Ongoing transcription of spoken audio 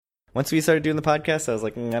Once we started doing the podcast, I was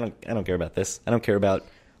like, I don't care about this. I don't care about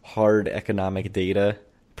hard economic data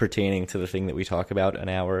pertaining to the thing that we talk about an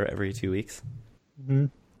hour every 2 weeks. Mm-hmm. Who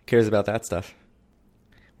cares about that stuff?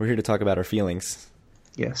 We're here to talk about our feelings.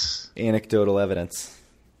 Yes. Anecdotal evidence.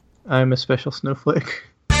 I'm a special snowflake.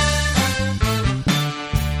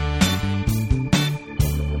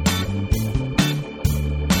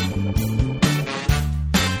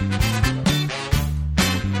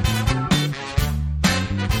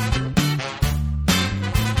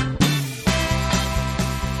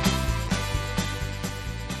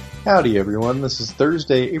 Howdy, everyone. This is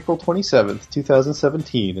Thursday, April 27th,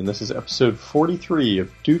 2017, and this is episode 43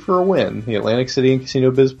 of Due for a Win, the Atlantic City and Casino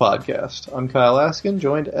Biz podcast. I'm Kyle Askin,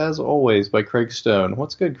 joined as always by Craig Stone.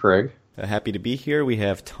 What's good, Craig? Happy to be here. We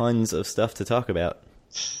have tons of stuff to talk about.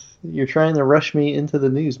 You're trying to rush me into the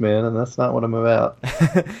news, man, and that's not what I'm about.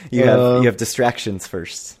 You have distractions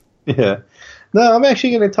first. Yeah. No, I'm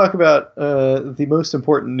actually going to talk about the most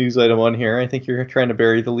important news item on here. I think you're trying to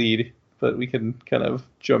bury the lead, but we can kind of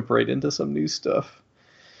jump right into some news stuff.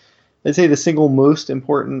 I'd say the single most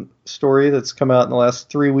important story that's come out in the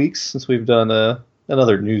last 3 weeks since we've done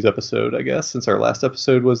another news episode, I guess, since our last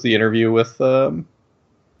episode was the interview with the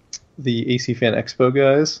AC Fan Expo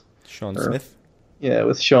guys. Sean Smith? Yeah,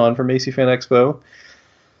 with Sean from AC Fan Expo.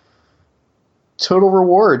 Total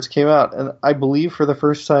Rewards came out, and I believe for the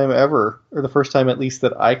first time ever, or the first time at least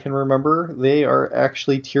that I can remember, they are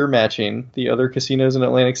actually tier matching the other casinos in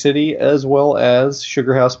Atlantic City, as well as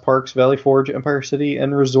Sugar House Parks, Valley Forge, Empire City,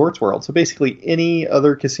 and Resorts World. So basically any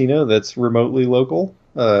other casino that's remotely local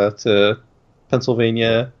to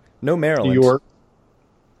Pennsylvania, no Maryland. New York.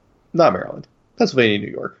 Not Maryland. Pennsylvania,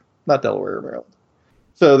 New York. Not Delaware or Maryland.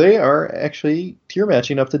 So they are actually tier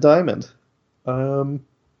matching up to Diamond.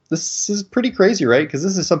 This is pretty crazy, right? Because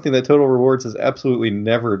this is something that Total Rewards has absolutely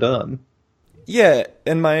never done. Yeah,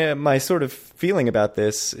 and my sort of feeling about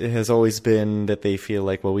this has always been that they feel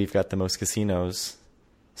like, well, we've got the most casinos,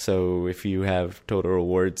 so if you have Total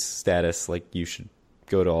Rewards status, like, you should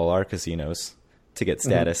go to all our casinos to get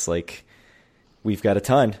status. Mm-hmm. Like, we've got a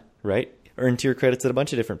ton, right? Earn tier credits at a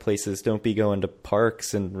bunch of different places. Don't be going to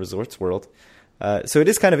Parks and Resorts World. So it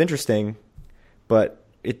is kind of interesting, but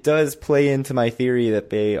it does play into my theory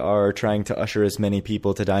that they are trying to usher as many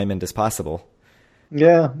people to Diamond as possible.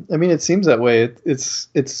 Yeah, I mean, it seems that way. It's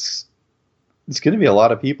going to be a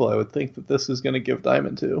lot of people, I would think, that this is going to give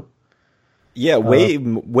Diamond to. Yeah, way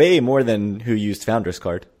more than who used Founder's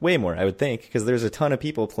Card. Way more, I would think, because there's a ton of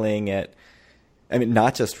people playing at, I mean,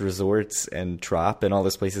 not just Resorts and Trop and all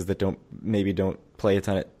those places that don't play a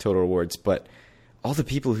ton at Total Rewards, but all the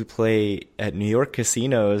people who play at New York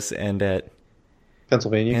casinos and at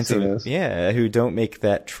Pennsylvania casinos. Yeah, who don't make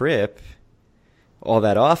that trip all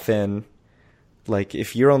that often. Like,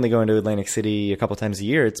 if you're only going to Atlantic City a couple times a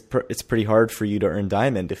year, it's pretty hard for you to earn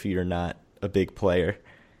Diamond if you're not a big player.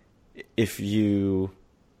 If you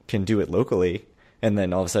can do it locally, and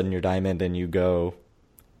then all of a sudden you're Diamond and you go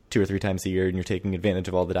 2 or 3 times a year and you're taking advantage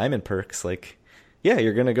of all the Diamond perks, like, yeah,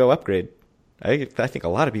 you're going to go upgrade. I think a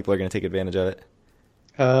lot of people are going to take advantage of it.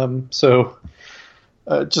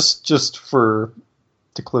 Just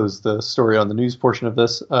to close the story on the news portion of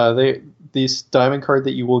this, this Diamond card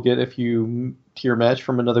that you will get if you tier match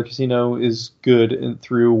from another casino is good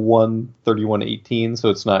through 1/31/18, so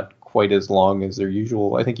it's not quite as long as their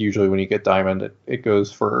usual. I think usually when you get Diamond, it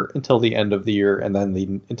goes for until the end of the year and then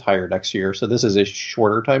the entire next year. So this is a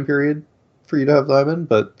shorter time period for you to have Diamond,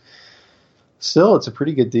 but still, it's a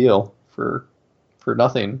pretty good deal for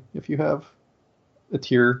nothing if you have a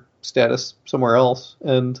tier status somewhere else.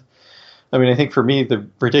 And I mean, I think for me, the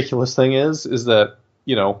ridiculous thing is that,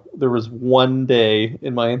 you know, there was one day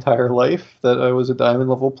in my entire life that I was a Diamond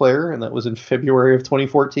level player, and that was in February of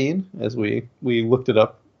 2014, as we looked it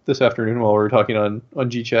up this afternoon while we were talking on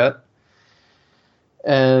GChat.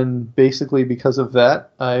 And basically because of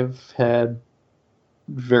that, I've had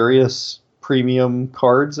various premium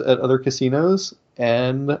cards at other casinos,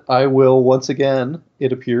 and I will once again,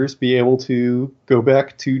 it appears, be able to go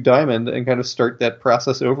back to Diamond and kind of start that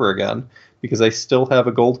process over again, because I still have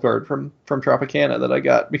a gold card from Tropicana that I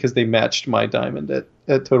got because they matched my Diamond at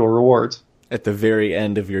Total Rewards. At the very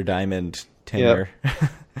end of your Diamond tenure.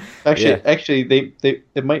 Yep. Actually,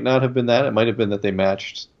 it might not have been that. It might have been that they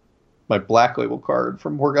matched my Black Label card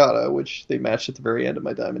from Borgata, which they matched at the very end of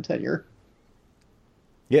my Diamond tenure.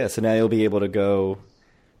 Yeah, so now you'll be able to go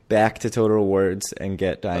back to Total Rewards and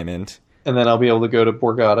get Diamond. And then I'll be able to go to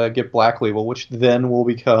Borgata, get Black Label, which then will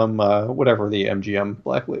become whatever the MGM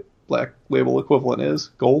Black Label equivalent is.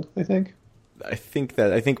 Gold, I think. I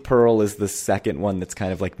think Pearl is the second one that's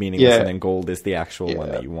kind of like meaningless, and then Gold is the actual one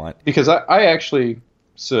that you want. Because I actually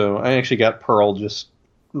So I actually got Pearl just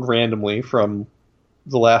randomly from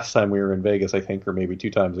the last time we were in Vegas, I think, or maybe 2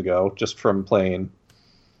 times ago, just from playing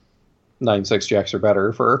 9-6 jacks or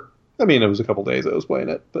better for, I mean, it was a couple days I was playing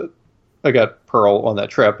it, but I got Pearl on that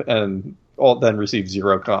trip and then received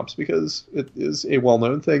 0 comps because it is a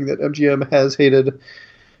well-known thing that MGM has hated,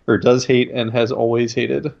 or does hate, and has always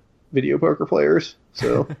hated video poker players.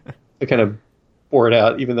 So I kind of bore it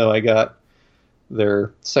out, even though I got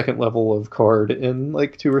their second level of card in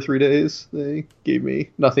like 2 or 3 days. They gave me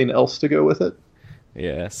nothing else to go with it.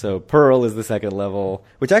 Yeah, so Pearl is the second level,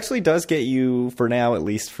 which actually does get you, for now at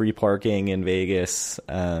least, free parking in Vegas.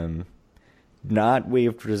 Not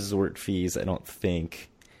waived resort fees, I don't think.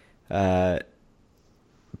 But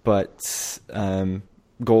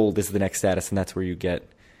Gold is the next status, and that's where you get,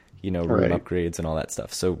 room upgrades and all that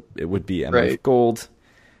stuff. So it would be MF Gold.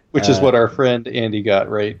 Which is what our friend Andy got,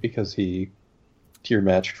 right? Because he tier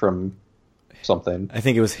matched from something. I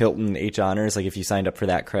think it was Hilton H Honors. Like if you signed up for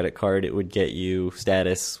that credit card, it would get you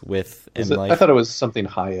status with M Life. I thought it was something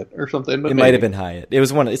Hyatt or something. But it might have been Hyatt. It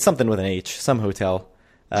was it's something with an H, some hotel.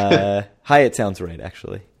 Hyatt sounds right,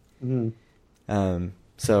 actually. Mm-hmm.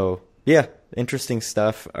 So yeah, interesting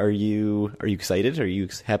stuff. Are you excited? Are you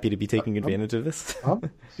happy to be taking advantage of this?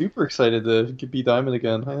 I'm super excited to be Diamond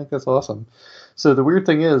again. I think that's awesome. So the weird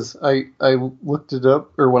thing is, I looked it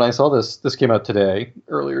up, or when I saw this came out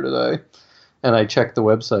earlier today, and I checked the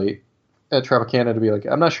website at Tropicana to be like,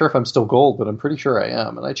 I'm not sure if I'm still gold, but I'm pretty sure I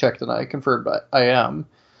am. And I checked and I confirmed I am.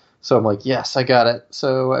 So I'm like, yes, I got it.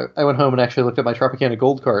 So I went home and actually looked at my Tropicana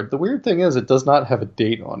gold card. The weird thing is it does not have a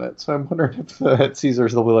date on it. So I'm wondering if at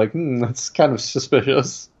Caesars they'll be like, that's kind of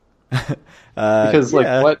suspicious. Because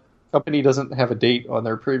what company doesn't have a date on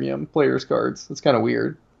their premium players cards? It's kind of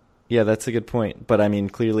weird. Yeah, that's a good point. But I mean,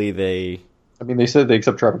 clearly they said they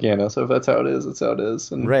accept Tropicana, so if that's how it is, that's how it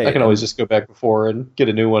is. And right. I can always just go back before and get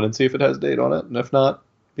a new one and see if it has a date on it. And if not,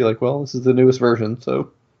 be like, well, this is the newest version,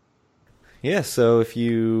 so... Yeah, so if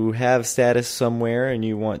you have status somewhere and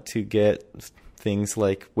you want to get things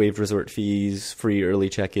like waived resort fees, free early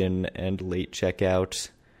check-in and late checkout,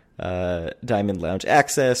 Diamond Lounge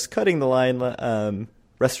access, cutting the line,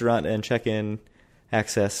 restaurant and check-in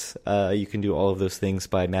access, you can do all of those things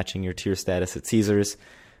by matching your tier status at Caesars.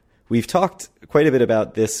 We've talked quite a bit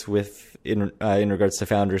about this in regards to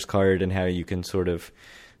Founders Card and how you can sort of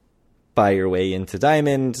buy your way into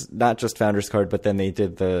Diamond, not just Founders Card, but then they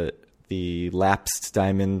did the lapsed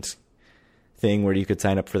Diamond thing where you could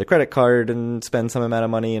sign up for the credit card and spend some amount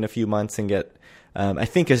of money in a few months and get, I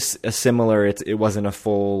think a similar, it wasn't a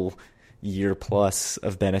full year plus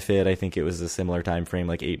of benefit. I think it was a similar time frame,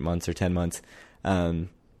 like 8 months or 10 months.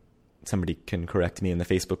 Somebody can correct me in the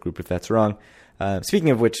Facebook group if that's wrong. Speaking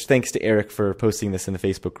of which, thanks to Eric for posting this in the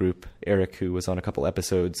Facebook group. Eric, who was on a couple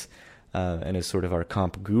episodes and is sort of our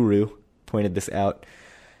comp guru, pointed this out.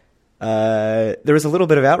 There was a little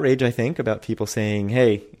bit of outrage, I think, about people saying,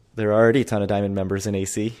 hey, there are already a ton of Diamond members in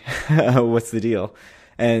AC. What's the deal?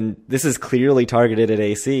 And this is clearly targeted at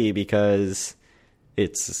AC because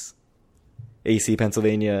it's AC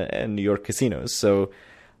Pennsylvania and New York casinos. So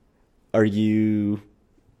how do you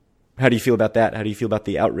feel about that? How do you feel about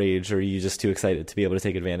the outrage? Or are you just too excited to be able to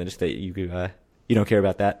take advantage that you don't care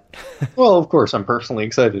about that? Well, of course, I'm personally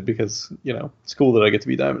excited because, it's cool that I get to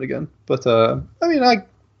be Diamond again. But,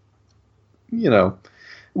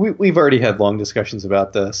 we've already had long discussions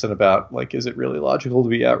about this and about, like, is it really logical to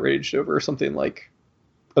be outraged over something like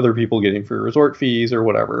other people getting free resort fees or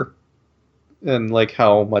whatever? And, like,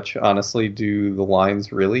 how much, honestly, do the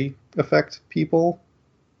lines really affect people?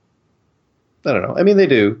 I don't know. I mean, they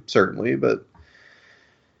do, certainly, but,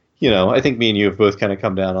 I think me and you have both kind of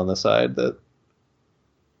come down on the side that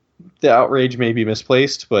the outrage may be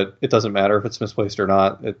misplaced, but it doesn't matter if it's misplaced or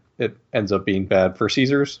not. It ends up being bad for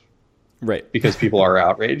Caesars. Right. Because people are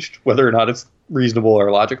outraged, whether or not it's reasonable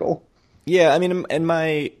or logical. Yeah, I mean, and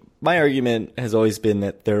my argument has always been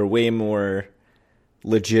that there are way more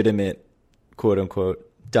legitimate, quote-unquote,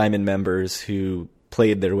 Diamond members who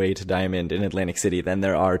played their way to Diamond in Atlantic City than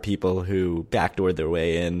there are people who backdoored their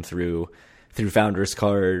way in through Founders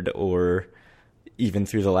Card or even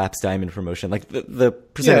through the lapsed Diamond promotion. Like, the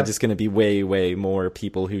percentage is going to be way, way more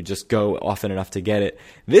people who just go often enough to get it.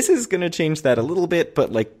 This is going to change that a little bit,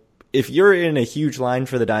 but, like, if you're in a huge line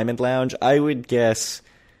for the Diamond Lounge, I would guess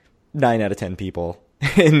 9 out of 10 people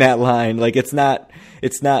in that line. Like, it's not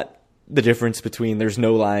the difference between there's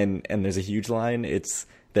no line and there's a huge line. It's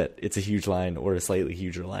that it's a huge line or a slightly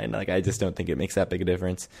huger line. Like, I just don't think it makes that big a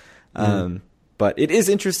difference. But it is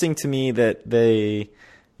interesting to me that they,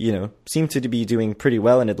 seem to be doing pretty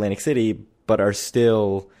well in Atlantic City, but are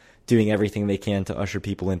still doing everything they can to usher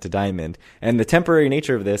people into Diamond. And the temporary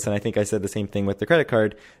nature of this, and I think I said the same thing with the credit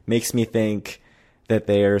card, makes me think that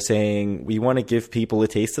they are saying, we want to give people a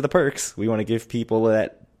taste of the perks. We want to give people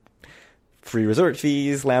that free resort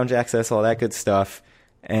fees, lounge access, all that good stuff.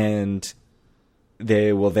 And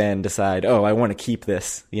they will then decide, oh, I want to keep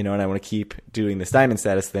this, and I want to keep doing this Diamond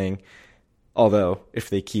status thing. Although, if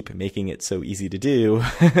they keep making it so easy to do,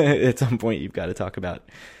 at some point you've got to talk about,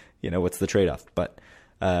 what's the trade-off. But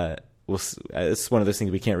it's one of those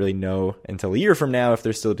things we can't really know until a year from now if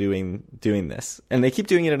they're still doing this. And they keep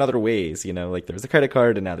doing it in other ways, like there's a credit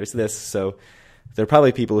card and now there's this. So there are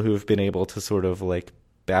probably people who have been able to sort of like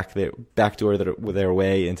backdoor their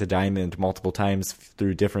way into Diamond multiple times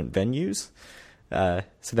through different venues.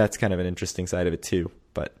 So that's kind of an interesting side of it too.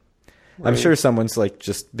 But right. I'm sure someone's like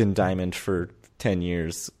just been Diamond for 10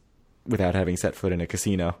 years without having set foot in a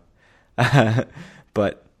casino.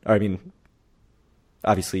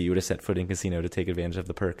 Obviously you would have set foot in casino to take advantage of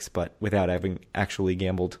the perks, but without having actually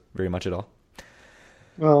gambled very much at all.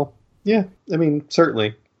 Well, yeah,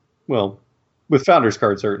 certainly. Well, with Founders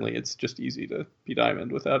Card, certainly it's just easy to be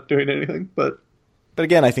Diamond without doing anything, But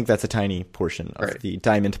again, I think that's a tiny portion of the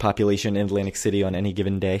Diamond population in Atlantic City on any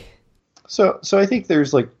given day. So I think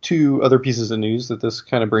there's like two other pieces of news that this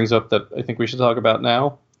kind of brings up that I think we should talk about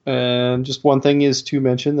now. And just one thing is to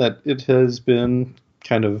mention that it has been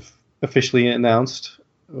kind of officially announced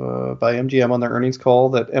by MGM on their earnings call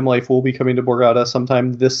that M Life will be coming to Borgata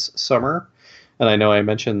sometime this summer. And I know I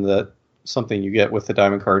mentioned that something you get with the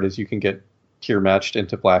Diamond Card is you can get tier matched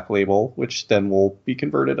into Black Label, which then will be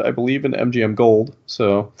converted, I believe, into MGM Gold.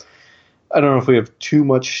 So I don't know if we have too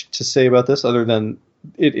much to say about this other than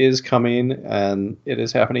it is coming and it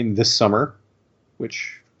is happening this summer,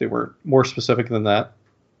 which they weren't more specific than that.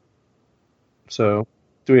 So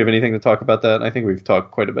do we have anything to talk about that? I think we've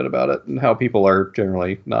talked quite a bit about it and how people are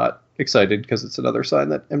generally not excited because it's another sign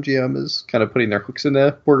that MGM is kind of putting their hooks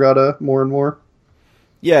into Borgata more and more.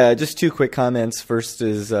 Yeah, just two quick comments. First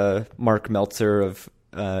is Mark Meltzer of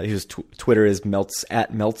whose Twitter is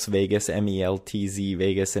 @Meltz Vegas, MELTZ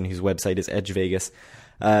Vegas, and whose website is Edge Vegas.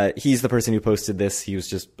 He's the person who posted this. He was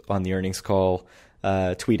just on the earnings call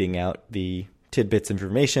tweeting out the tidbits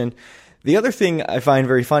information. The other thing I find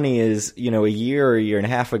very funny is, a year or a year and a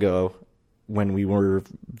half ago, when we were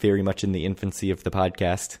very much in the infancy of the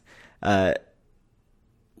podcast,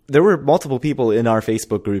 there were multiple people in our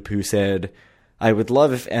Facebook group who said, I would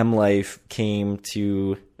love if M Life came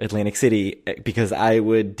to Atlantic City because I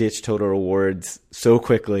would ditch Total Rewards so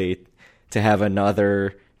quickly to have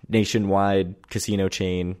another nationwide casino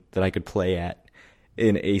chain that I could play at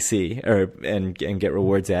in AC and get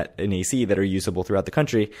rewards at in AC that are usable throughout the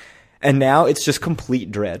country. And now it's just complete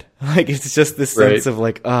dread. Like it's just this sense of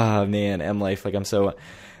like, oh man, M Life, like I'm so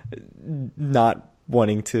not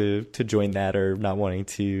wanting to join that or not wanting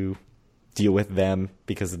to deal with them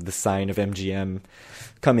because of the sign of MGM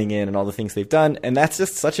coming in and all the things they've done. And that's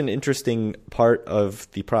just such an interesting part of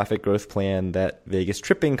the profit growth plan that Vegas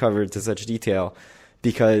Tripping covered to such detail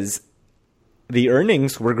because the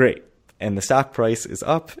earnings were great and the stock price is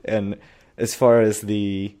up. And as far as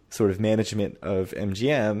the sort of management of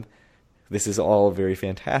MGM, this is all very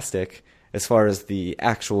fantastic. As far as the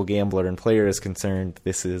actual gambler and player is concerned,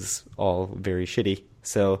 this is all very shitty.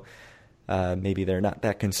 So maybe they're not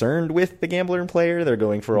that concerned with the gambler and player. They're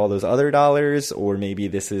going for all those other dollars. Or maybe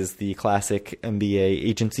this is the classic NBA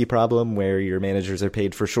agency problem where your managers are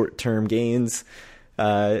paid for short-term gains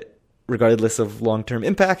regardless of long-term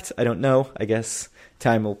impact. I don't know. I guess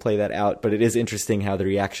time will play that out. But it is interesting how the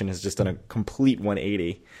reaction has just done a complete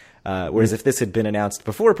 180. Whereas if this had been announced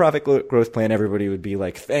before Profit Growth Plan, everybody would be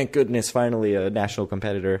like, thank goodness, finally a national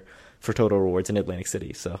competitor for Total Rewards in Atlantic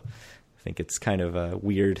City. So I think it's kind of a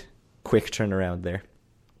weird, quick turnaround there.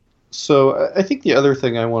 So I think the other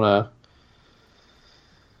thing I want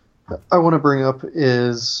to bring up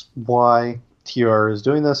is why TR is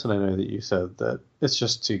doing this. And I know that you said that it's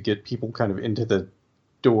just to get people kind of into the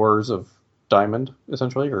doors of Diamond,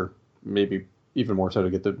 essentially, or maybe even more so to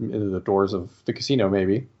get them into the doors of the casino,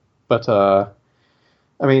 maybe. But,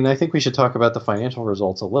 I think we should talk about the financial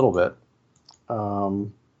results a little bit.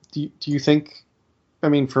 Do you think,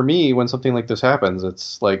 for me, when something like this happens,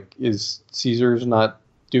 it's like, is Caesars not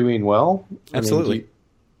doing well? Absolutely.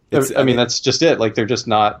 That's just it. Like, they're just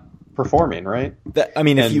not performing, right?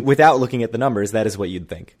 Without looking at the numbers, that is what you'd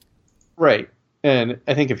think. Right. And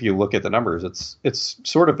I think if you look at the numbers, it's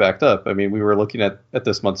sort of backed up. We were looking at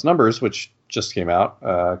this month's numbers, which just came out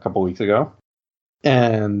a couple weeks ago.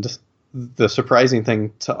 And the surprising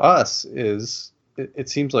thing to us is it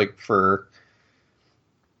seems like for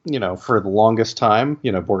for the longest time,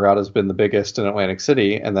 Borgata's been the biggest in Atlantic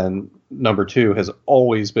City, and then number two has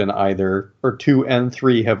always been either, or two and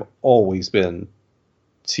three have always been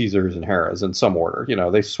Caesars and Harrah's in some order.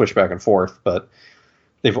 They switch back and forth, but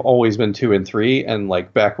they've always been two and three. And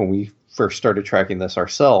like back when we first started tracking this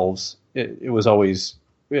ourselves, it was always,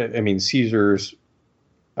 Caesars,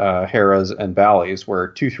 Harrah's, and Bally's were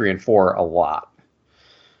 2, 3, and 4 a lot.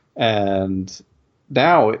 And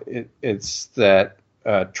now it's that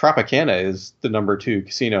Tropicana is the number 2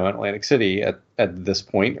 casino in Atlantic City at this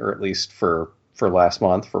point, or at least for last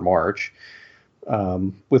month, for March,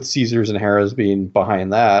 with Caesars and Harrah's being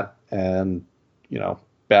behind that. And,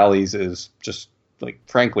 Bally's is just, like,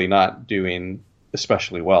 frankly not doing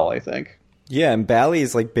especially well, I think. Yeah, and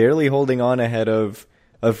Bally's, like, barely holding on ahead of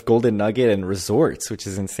Golden Nugget and Resorts, which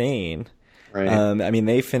is insane. Right.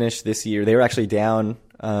 They finished this year, they were actually down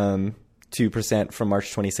 2% from March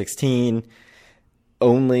 2016,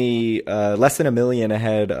 only less than $1 million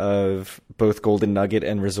ahead of both Golden Nugget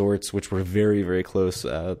and Resorts, which were very, very close,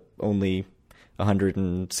 only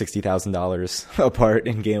 $160,000 apart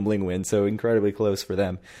in gambling wins, so incredibly close for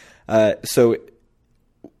them. So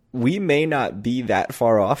we may not be that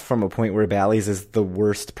far off from a point where Bally's is the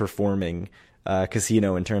worst performing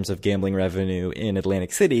casino in terms of gambling revenue in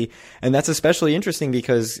Atlantic City. And that's especially interesting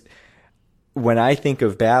because when I think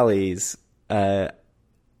of Bally's, I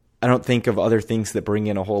don't think of other things that bring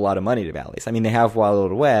in a whole lot of money to Bally's. They have Wild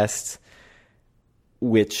Wild West,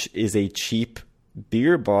 which is a cheap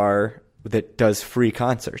beer bar that does free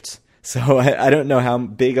concerts. So I don't know how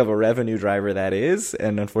big of a revenue driver that is,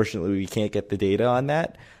 and unfortunately we can't get the data on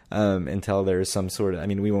that until there's some sort of,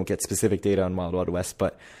 we won't get specific data on Wild Wild West,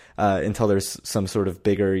 but until there's some sort of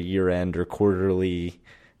bigger year-end or quarterly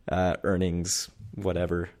earnings,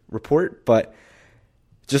 whatever, report. But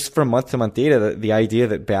just from month-to-month data, the idea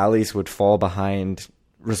that Bally's would fall behind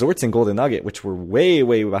Resorts and Golden Nugget, which were way,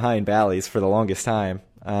 way behind Bally's for the longest time,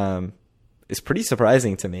 is pretty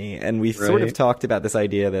surprising to me. And we've sort of talked about this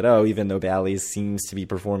idea that, even though Bally's seems to be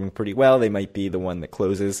performing pretty well, they might be the one that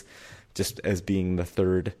closes just as being the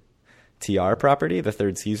third TR property, the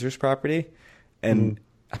third Caesars property. And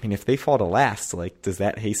if they fall to last, like, does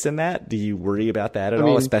that hasten that? Do you worry about that at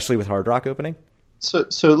all, especially with Hard Rock opening? So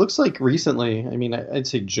it looks like recently, I'd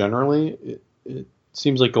say generally, it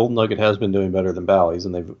seems like Golden Nugget has been doing better than Bally's,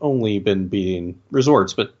 and they've only been beating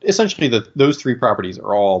Resorts. But essentially, those three properties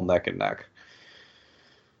are all neck and neck.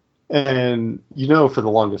 And, for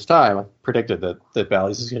the longest time, I predicted that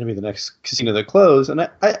Bally's is going to be the next casino that close. And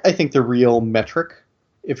I think the real metric,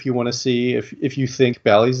 if you want to see if you think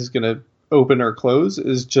Bally's is going to open or close,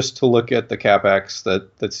 is just to look at the CapEx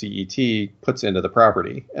that CET puts into the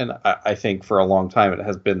property. And I think for a long time it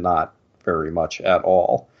has been not very much at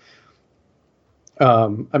all.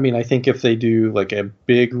 I think if they do like a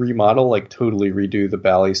big remodel, like totally redo the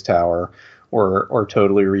Bally's Tower or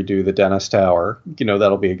totally redo the Dennis Tower,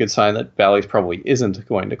 that'll be a good sign that Bally's probably isn't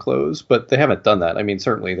going to close. But they haven't done that.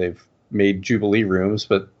 Certainly they've made Jubilee rooms,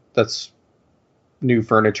 but that's new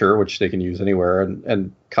furniture, which they can use anywhere,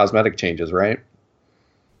 and cosmetic changes, right?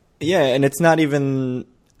 Yeah, and it's not even,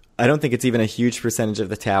 I don't think it's even a huge percentage of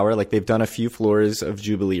the tower. Like, they've done a few floors of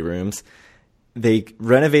Jubilee rooms. They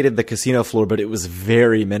renovated the casino floor, but it was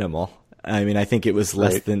very minimal. I think it was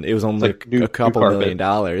less than, it was only like a couple $1 million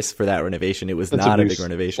for that renovation. It was not a big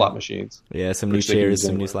renovation. Slot machines. Yeah, some new chairs,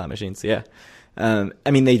 some new slot machines. Yeah. They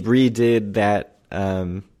redid that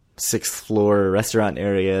 6th floor restaurant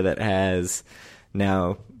area that has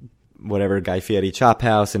now whatever Guy Fieri Chop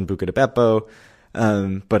House and Buca di Beppo.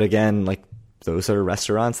 But again, like, those are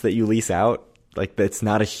restaurants that you lease out. Like, that's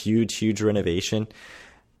not a huge renovation.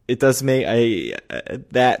 It does make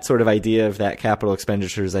that sort of idea of that capital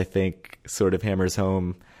expenditures, I think, sort of hammers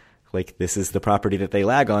home, like, this is the property that they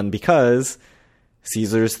lag on, because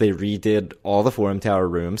Caesars, they redid all the Forum Tower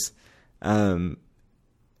rooms. And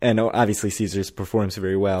obviously Caesars performs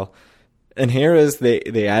very well. And Harrah's,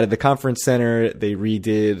 they added the conference center. They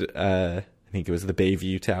redid, I think it was the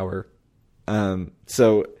Bayview Tower.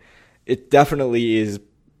 So it definitely is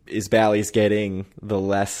Bally's getting the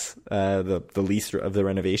less, the least of the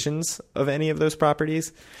renovations of any of those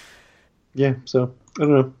properties. Yeah, so I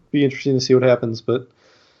don't know. Be interesting to see what happens. But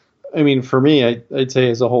for me, I'd say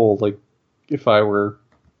as a whole, like, if I were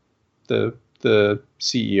the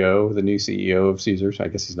CEO, the new CEO of Caesars, I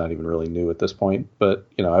guess he's not even really new at this point, but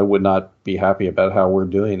I would not be happy about how we're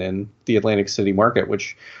doing in the Atlantic City market,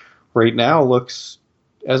 which right now looks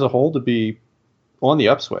as a whole to be on the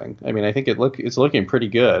upswing. I think it's looking pretty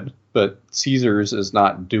good, but Caesars is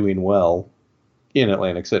not doing well in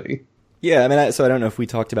Atlantic City. Yeah, I mean, so I don't know if we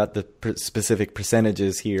talked about the specific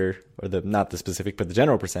percentages here, or not the specific, but the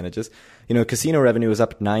general percentages. Casino revenue was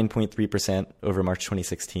up 9.3% over March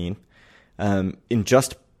 2016. In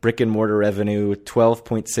just brick and mortar revenue,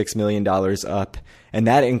 $12.6 million up, and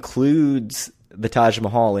that includes the Taj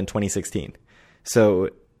Mahal in 2016. So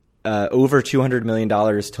over $200 million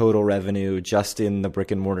total revenue just in the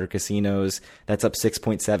brick and mortar casinos. That's up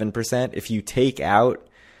 6.7%. If you take out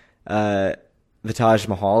the Taj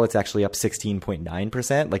Mahal, it's actually up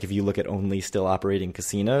 16.9%. Like if you look at only still operating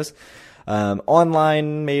casinos.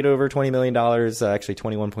 Online made over $20 million, actually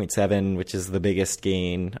 21.7, which is the biggest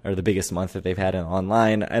gain or the biggest month that they've had in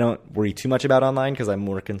online. I don't worry too much about online because I'm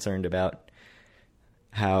more concerned about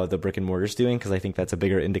how the brick and mortar is doing, because I think that's a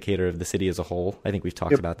bigger indicator of the city as a whole. I think we've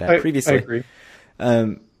talked about that previously. I agree.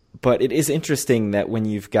 But it is interesting that when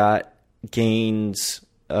you've got gains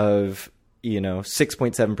of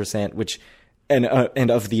 6.7%, which and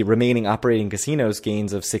of the remaining operating casinos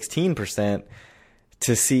gains of 16%,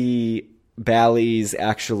 to see Bally's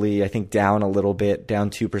actually, I think, down a little bit, down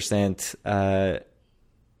 2%,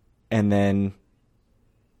 and then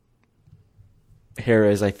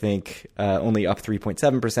Harrah's, I think, only up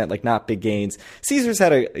 3.7%, like not big gains. Caesars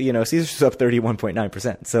had Caesars was up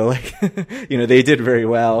 31.9%. So like, they did very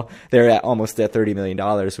well. They're almost at $30 million,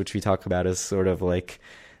 which we talk about as sort of like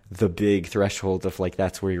the big threshold of like,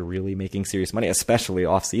 that's where you're really making serious money, especially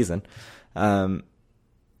off season.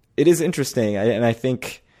 It is interesting. And I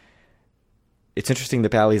think it's interesting that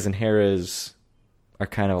Bally's and Harrah's are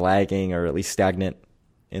kind of lagging or at least stagnant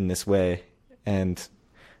in this way. And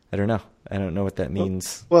I don't know. I don't know what that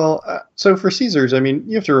means. Well, so for Caesars, I mean,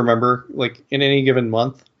 you have to remember, like in any given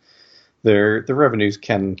month, the revenues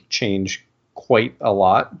can change quite a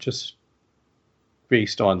lot just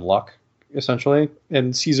based on luck, essentially.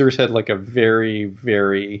 And Caesars had like a very,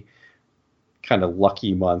 very kind of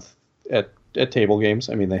lucky month at table games.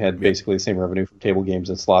 I mean, they had basically the same revenue from table games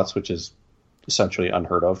and slots, which is essentially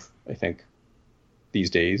unheard of, I think, these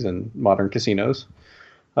days in modern casinos.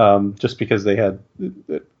 Just because they had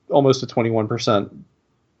almost a 21%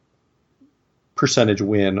 percentage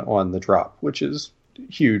win on the drop, which is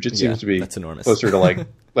huge. It seems to be that's enormous. Closer to like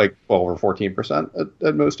over 14%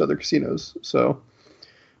 at most other casinos. So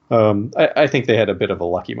I think they had a bit of a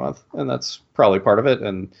lucky month, and that's probably part of it.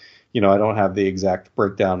 And I don't have the exact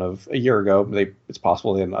breakdown of a year ago. It's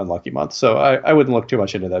possible they had an unlucky month. So I wouldn't look too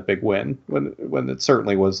much into that big win when it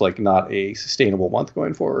certainly was like not a sustainable month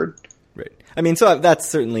going forward. Right. I mean, so that's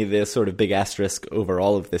certainly the sort of big asterisk over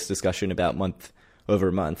all of this discussion about month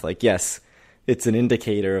over month. Like, yes, it's an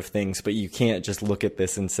indicator of things, but you can't just look at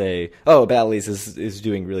this and say, oh, Bally's is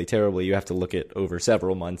doing really terribly. You have to look at over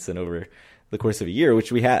several months and over the course of a year,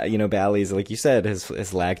 which we had, Bally's, like you said,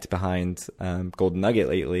 has lagged behind Golden Nugget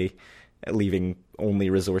lately, leaving only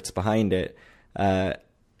resorts behind it. And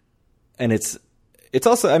it's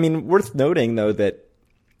also, I mean, worth noting, though, that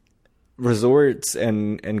resorts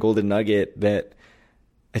and Golden Nugget that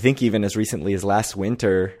I think even as recently as last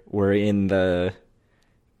winter were in the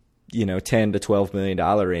 $10 to $12 million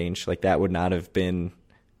range. Like that would not have been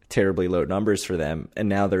terribly low numbers for them, and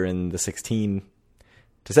now they're in the $16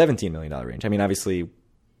 to $17 million range. I mean, obviously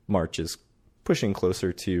March is pushing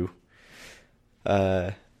closer to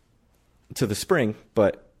the spring,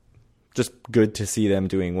 but just good to see them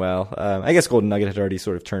doing well. I guess Golden Nugget had already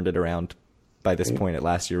sort of turned it around by this point at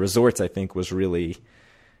last year. Resorts, I think, was really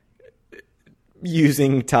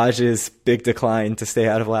using Taj's big decline to stay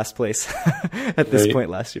out of last place at this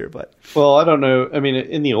point last year. But well, I don't know. I mean,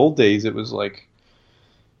 in the old days, it was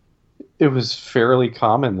fairly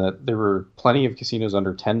common that there were plenty of casinos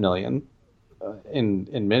under 10 million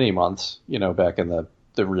in many months, back in the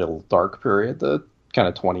real dark period, the kind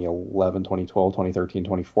of 2011, 2012, 2013,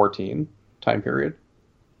 2014 time period.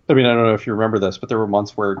 I mean, I don't know if you remember this, but there were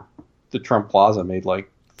months where the Trump Plaza made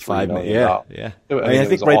like $5 million. Yeah. I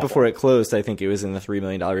think right before it closed, I think it was in the $3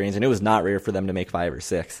 million range, and it was not rare for them to make 5 or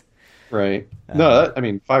 6. Right. No,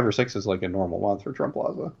 5 or 6 is like a normal month for Trump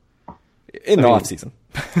Plaza. In the off season.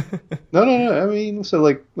 No. I mean, so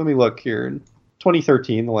like, let me look here. In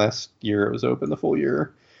 2013, the last year it was open, the full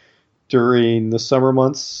year. During the summer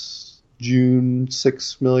months, June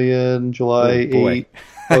 6 million, July 8,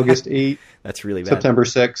 August 8. That's really bad. September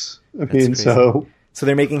 6. So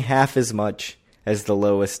they're making half as much as the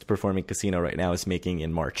lowest performing casino right now is making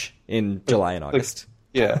in July and August.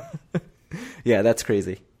 Yeah. Yeah, that's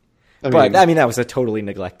crazy. But that was a totally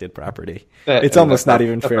neglected property. It's almost not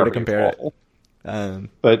even fair to compare it.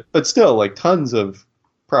 But still, like tons of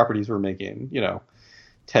properties were making,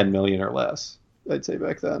 10 million or less, I'd say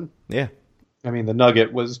back then. Yeah. I mean, the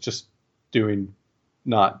Nugget was just doing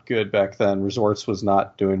not good back then. Resorts was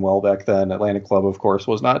not doing well back then. Atlantic Club, of course,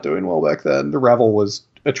 was not doing well back then. The Revel was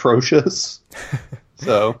atrocious.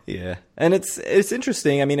 So Yeah, and it's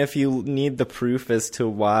interesting. I mean, if you need the proof as to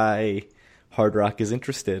why Hard Rock is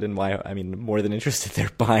interested and why, I mean, more than interested, they're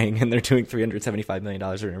buying and they're doing $375 million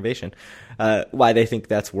of renovation, why they think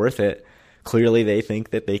that's worth it. Clearly, they think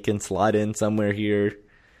that they can slot in somewhere here,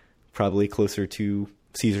 probably closer to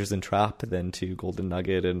Caesars and Trop than to Golden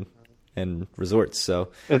Nugget and Resorts. So,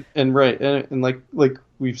 and right, and like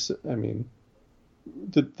I mean,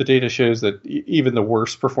 the data shows that even the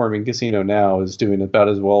worst performing casino now is doing about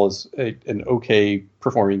as well as an okay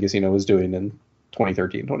performing casino was doing in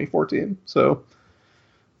 2013, 2014. So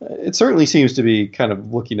it certainly seems to be kind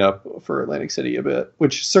of looking up for Atlantic City a bit,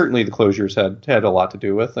 which certainly the closures had a lot to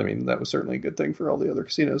do with. I mean, that was certainly a good thing for all the other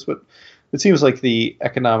casinos, but it seems like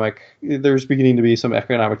there's beginning to be some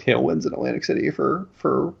economic tailwinds in Atlantic City for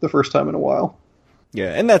the first time in a while.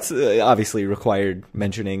 yeah, and that's obviously required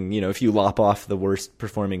mentioning, if you lop off the worst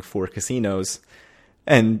performing 4 casinos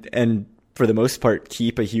and for the most part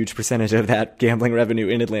keep a huge percentage of that gambling revenue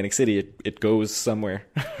in Atlantic City, it goes somewhere,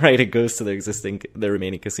 right? It goes to the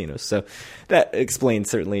remaining casinos. So that explains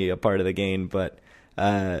certainly a part of the gain, but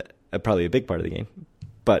probably a big part of the gain.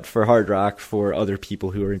 But for Hard Rock, for other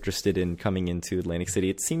people who are interested in coming into Atlantic City,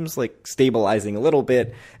 it seems like stabilizing a little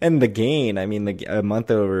bit. And the gain, I mean,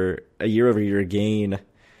 a year-over-year gain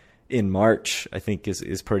in March, I think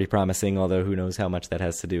is pretty promising, although who knows how much that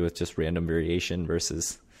has to do with just random variation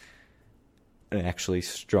versus an actually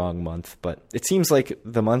strong month. But it seems like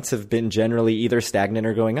the months have been generally either stagnant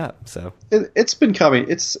or going up. So it's been coming.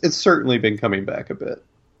 It's certainly been coming back a bit.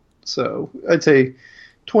 So I'd say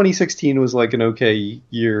 2016 was like an okay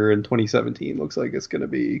year, and 2017 looks like it's going to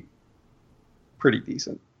be pretty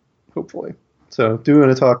decent, hopefully. So, do we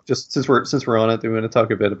want to talk, just since we're on it, do we want to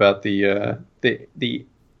talk a bit about the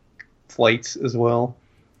flights as well?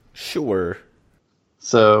 Sure.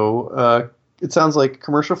 So it sounds like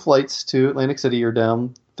commercial flights to Atlantic City are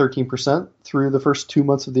down 13% through the first 2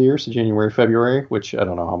 months of the year, so January, February, which I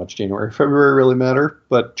don't know how much January, February really matter,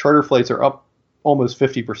 but charter flights are up almost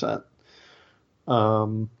 50%.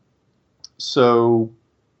 So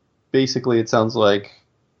basically it sounds like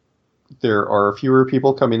there are fewer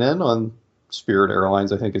people coming in on Spirit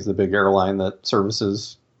Airlines, I think is the big airline that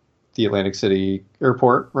services the Atlantic City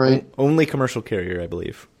airport, right? Only commercial carrier, I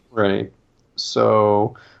believe. Right.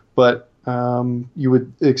 So, but you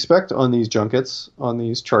would expect on these junkets, on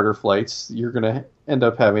these charter flights, you're going to end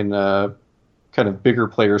up having kind of bigger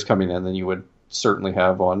players coming in than you would certainly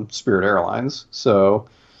have on Spirit Airlines. So,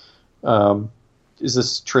 is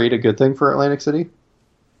this trade a good thing for Atlantic City?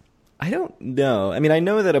 I don't know. I mean, I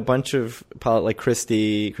know that a bunch of like Chris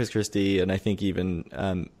Christie, and I think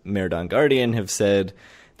even Mayor Don Guardian have said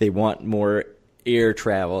they want more air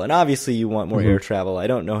travel. And obviously you want more air travel. I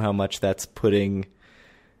don't know how much that's putting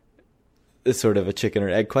sort of a chicken or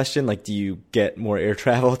egg question. Like, do you get more air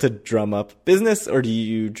travel to drum up business, or do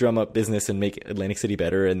you drum up business and make Atlantic City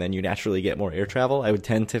better and then you naturally get more air travel? I would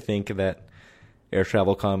tend to think that air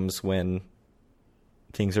travel comes when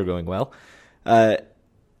things are going well.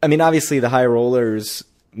 I mean, obviously the high rollers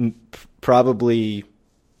probably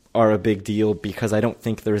are a big deal because I don't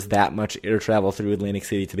think there's that much air travel through Atlantic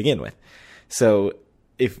City to begin with. So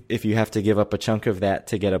if you have to give up a chunk of that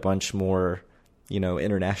to get a bunch more,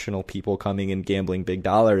 international people coming and gambling big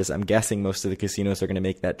dollars, I'm guessing most of the casinos are going to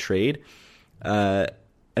make that trade. I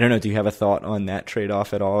don't know. Do you have a thought on that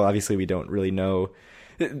trade-off at all? Obviously we don't really know.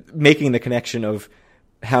 Making the connection of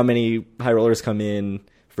how many high rollers come in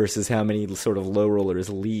versus how many sort of low rollers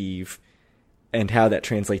leave and how that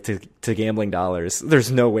translates to gambling dollars.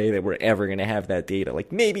 There's no way that we're ever going to have that data.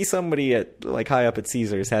 Like maybe somebody at like high up at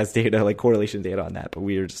Caesars has data, like correlation data on that, but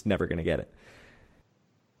we're just never going to get it.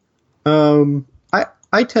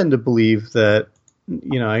 I tend to believe that,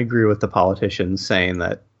 I agree with the politicians saying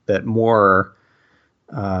that more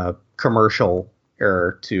commercial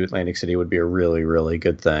air to Atlantic City would be a really, really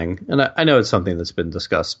good thing. And I know it's something that's been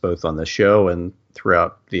discussed both on this show and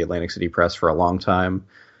throughout the Atlantic City press for a long time,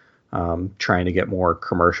 trying to get more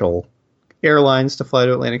commercial airlines to fly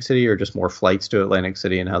to Atlantic City or just more flights to Atlantic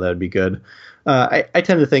City and how that would be good. I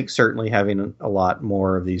tend to think certainly having a lot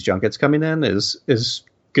more of these junkets coming in is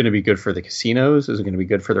going to be good for the casinos, is going to be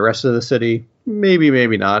good for the rest of the city.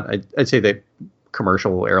 Maybe not. I'd say that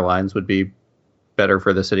commercial airlines would be better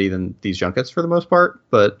for the city than these junkets for the most part,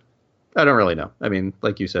 but I don't really know. I mean,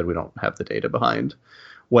 like you said, we don't have the data behind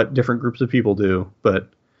what different groups of people do, but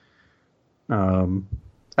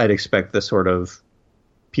I'd expect the sort of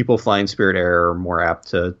people flying Spirit Air are more apt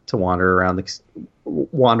to wander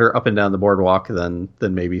up and down the boardwalk than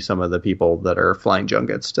maybe some of the people that are flying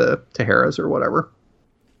junkets to Harrah's or whatever.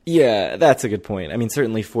 Yeah, that's a good point. I mean,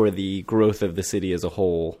 certainly for the growth of the city as a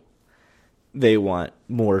whole, they want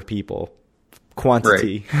more people.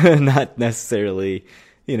 Quantity, right. Not necessarily,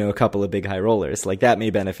 a couple of big high rollers. Like, that may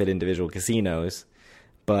benefit individual casinos,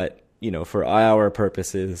 but, for our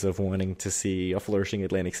purposes of wanting to see a flourishing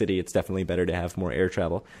Atlantic City, it's definitely better to have more air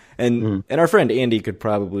travel. And our friend Andy could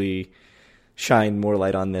probably shine more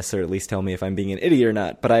light on this, or at least tell me if I'm being an idiot or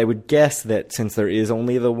not. But I would guess that since there is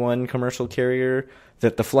only the one commercial carrier,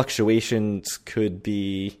 that the fluctuations could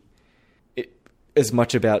be as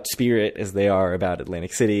much about Spirit as they are about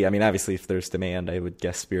Atlantic City. I mean, obviously, if there's demand, I would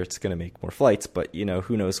guess Spirit's going to make more flights, but,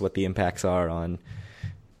 who knows what the impacts are on,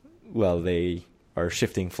 they are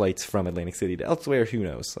shifting flights from Atlantic City to elsewhere. Who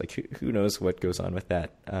knows? Like, who knows what goes on with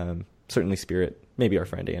that? Certainly Spirit, maybe our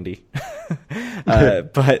friend Andy.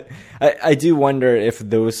 But I do wonder if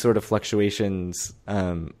those sort of fluctuations,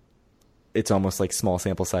 it's almost like small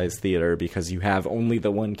sample size theater because you have only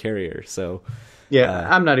the one carrier. So, yeah,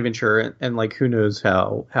 I'm not even sure. And like, who knows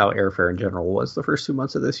how airfare in general was the first 2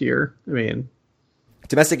 months of this year. I mean,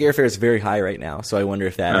 domestic airfare is very high right now. So I wonder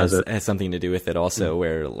if that has something to do with it also,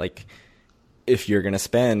 where like, if you're going to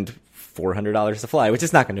spend $400 to fly, which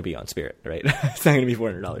is not going to be on Spirit, right? It's not going to be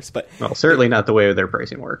 $400, but certainly not the way their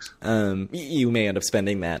pricing works. You may end up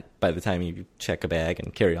spending that by the time you check a bag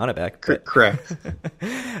and carry on a bag. Correct.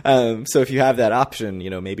 So if you have that option,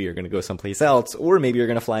 maybe you're going to go someplace else, or maybe you're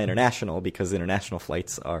going to fly international, because international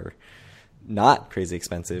flights are not crazy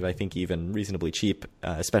expensive. I think even reasonably cheap,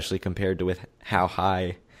 especially compared to with how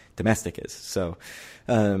high domestic is. So,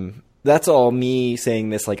 that's all me saying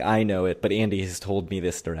this like I know it, but Andy has told me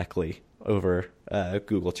this directly over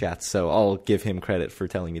Google Chats, so I'll give him credit for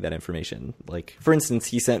telling me that information. Like, for instance,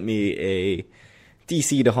 he sent me a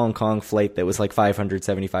DC to Hong Kong flight that was like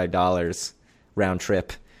 $575 round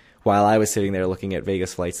trip, while I was sitting there looking at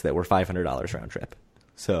Vegas flights that were $500 round trip.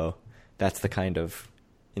 So that's the kind of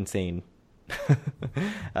insane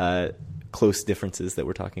close differences that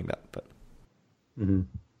we're talking about. But. Mm-hmm.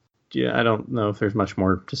 Yeah, I don't know if there's much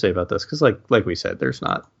more to say about this, because like we said,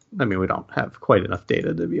 we don't have quite enough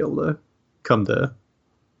data to be able to come to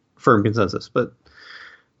firm consensus, but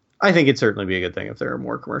I think it'd certainly be a good thing if there are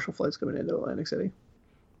more commercial flights coming into Atlantic City.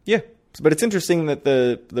 Yeah, but it's interesting that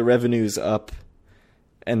the revenue's up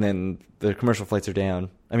and then the commercial flights are down.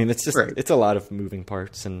 I mean, it's just, It's a lot of moving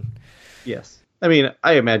parts. And yes. I mean,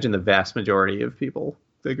 I imagine the vast majority of people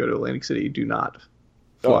that go to Atlantic City do not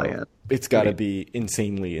fly in. It's got to be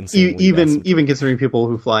insanely even considering people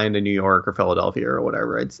who fly into New York or Philadelphia or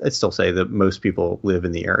whatever. I'd still say that most people live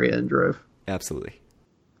in the area and drove. Absolutely.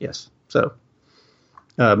 Yes. So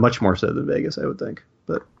much more so than Vegas, I would think.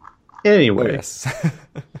 But anyway. Yes.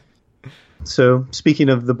 So speaking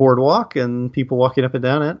of the boardwalk and people walking up and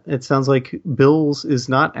down it, it sounds like Bill's is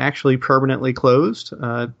not actually permanently closed.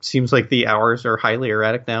 Seems like the hours are highly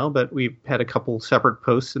erratic now, but we've had a couple separate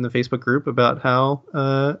posts in the Facebook group about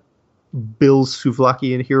how Bill's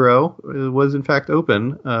Souvlaki and Hero was in fact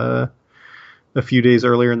open a few days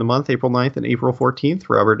earlier in the month, April 9th and April 14th.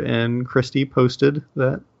 Robert and Christy posted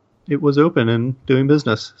that it was open and doing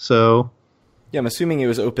business. So yeah, I'm assuming it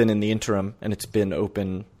was open in the interim, and it's been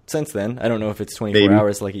open since then. I don't know if it's 24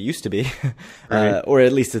 hours like it used to be, right. Or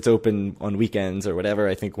at least it's open on weekends or whatever.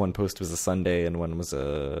 I think one post was a Sunday and one was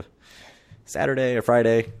a Saturday or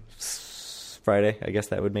Friday. Friday, I guess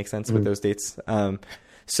that would make sense with those dates.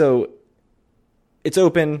 So it's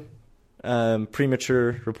open,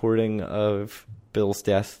 premature reporting of Bill's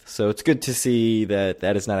death. So it's good to see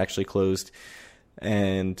that is not actually closed,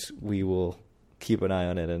 and we will keep an eye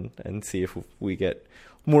on it and see if we get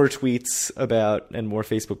more tweets about and more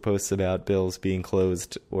Facebook posts about Bill's being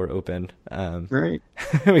closed or open. Right.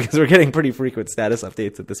 Because we're getting pretty frequent status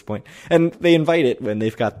updates at this point. And they invite it when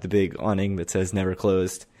they've got the big awning that says never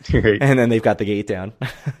closed. Right. And then they've got the gate down.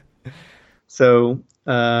 So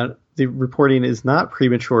the reporting is not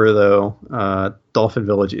premature, though. Dolphin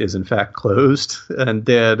Village is in fact closed and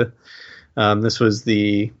dead. This was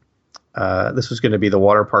going to be the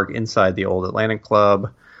water park inside the old Atlantic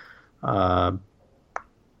Club.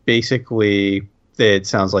 Basically, it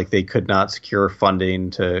sounds like they could not secure funding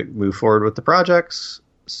to move forward with the projects.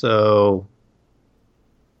 So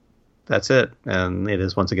that's it. And it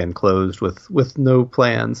is once again closed with no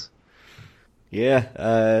plans.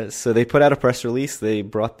 Yeah. So they put out a press release. They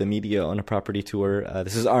brought the media on a property tour.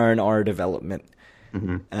 This is R&R Development.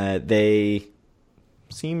 Mm-hmm. They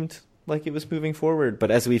seemed like it was moving forward, but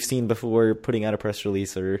as we've seen before, putting out a press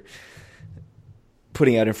release or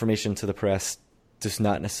putting out information to the press does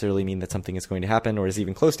not necessarily mean that something is going to happen or is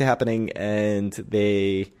even close to happening, and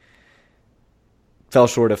they fell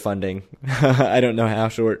short of funding. I don't know how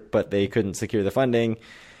short, but they couldn't secure the funding.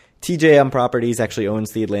 TJM Properties actually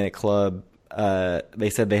owns the Atlantic Club. They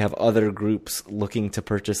said they have other groups looking to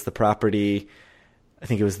purchase the property. I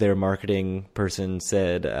think it was their marketing person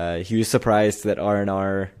said he was surprised that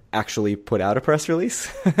R&R actually put out a press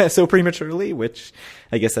release so prematurely, which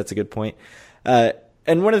I guess that's a good point.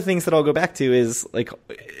 And one of the things that I'll go back to is, like,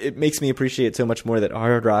 it makes me appreciate so much more that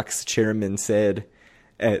Hard Rock's chairman said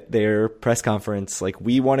at their press conference, like,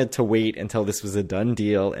 we wanted to wait until this was a done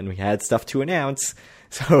deal and we had stuff to announce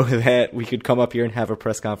so that we could come up here and have a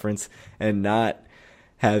press conference and not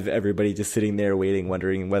have everybody just sitting there waiting,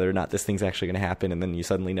 wondering whether or not this thing's actually going to happen, and then you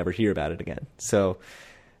suddenly never hear about it again. So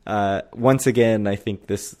once again, I think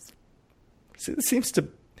this seems to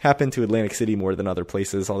happen to Atlantic City more than other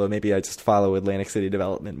places, although maybe I just follow Atlantic City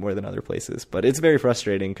development more than other places. But it's very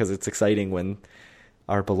frustrating because it's exciting when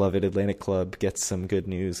our beloved Atlantic Club gets some good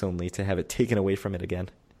news only to have it taken away from it again.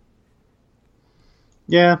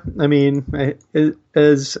 Yeah, I mean,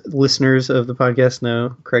 as listeners of the podcast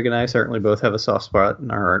know, Craig and I certainly both have a soft spot in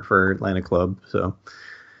our heart for Atlantic Club, so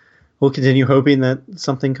we'll continue hoping that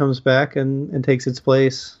something comes back and takes its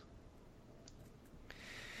place.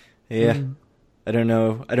 Yeah. I don't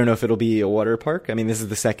know if it'll be a water park. I mean, this is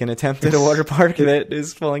the second attempt at a water park that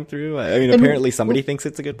is falling through. I mean, apparently somebody thinks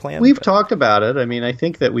it's a good plan. We've talked about it. I mean, I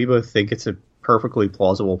think that we both think it's a perfectly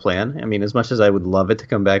plausible plan. I mean, as much as I would love it to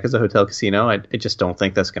come back as a hotel casino, I just don't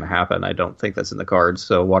think that's going to happen. I don't think that's in the cards.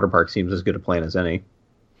 So water park seems as good a plan as any.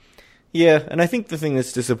 Yeah, and I think the thing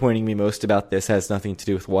that's disappointing me most about this has nothing to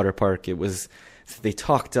do with water park. It was they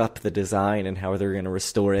talked up the design and how they're going to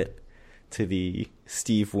restore it to the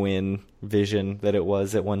Steve Wynn vision that it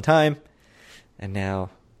was at one time, and now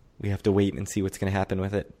we have to wait and see what's going to happen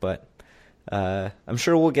with it. But I'm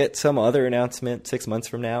sure we'll get some other announcement 6 months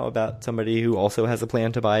from now about somebody who also has a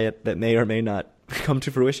plan to buy it that may or may not come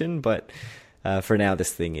to fruition. But for now,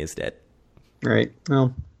 this thing is dead. Right.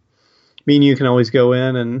 Well, me and you can always go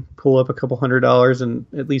in and pull up a couple $100 and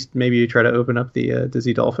at least maybe try to open up the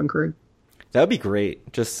Dizzy Dolphin Craig. That would be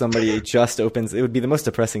great. Just somebody just opens. It would be the most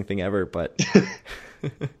depressing thing ever, but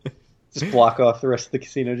just block off the rest of the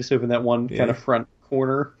casino. Just open that one kind of front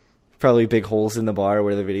corner. Probably big holes in the bar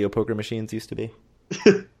where the video poker machines used to be.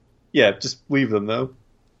 Yeah, just leave them though.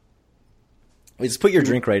 Just put your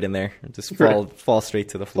drink right in there. Just fall straight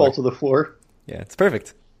to the floor. Fall to the floor. Yeah, it's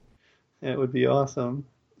perfect. Yeah, it would be awesome.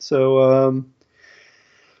 So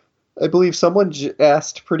I believe someone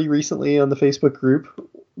asked pretty recently on the Facebook group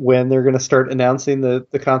when they're going to start announcing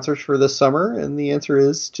the concerts for this summer, and the answer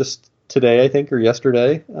is just today, I think, or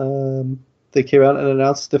yesterday. They came out and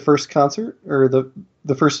announced the first concert, or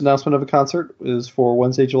the first announcement of a concert is for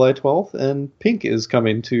Wednesday, July 12th, and Pink is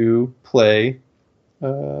coming to play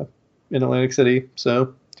in Atlantic City. So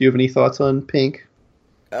do you have any thoughts on Pink?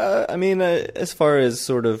 I mean, as far as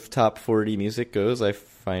sort of top 40 music goes, I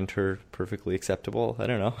find her perfectly acceptable. I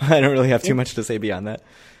don't know. I don't really have too much to say beyond that.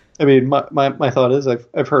 I mean, my thought is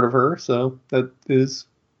I've heard of her, so that is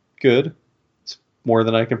good. It's more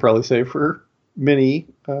than I can probably say for many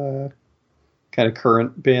kind of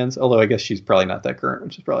current bands, although I guess she's probably not that current,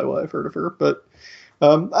 which is probably why I've heard of her. But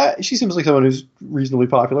she seems like someone who's reasonably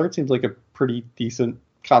popular. It seems like a pretty decent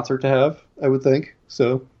concert to have, I would think.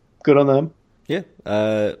 So good on them. Yeah.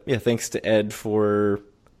 Thanks to Ed for,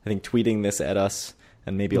 I think, tweeting this at us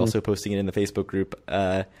and maybe also posting it in the Facebook group.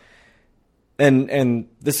 And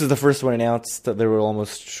this is the first one announced. That there will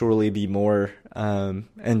almost surely be more.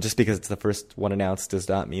 And just because it's the first one announced does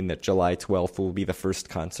not mean that July 12th will be the first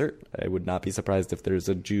concert. I would not be surprised if there's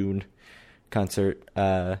a June concert.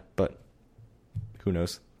 But who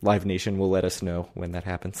knows? Live Nation will let us know when that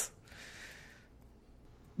happens.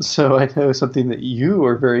 So I know something that you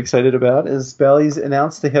are very excited about is Bally's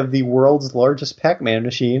announced they have the world's largest Pac-Man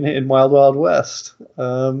machine in Wild Wild West.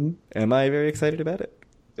 Am I very excited about it?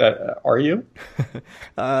 Are you?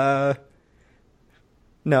 No.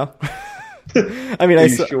 I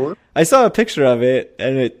mean, sure? I saw a picture of it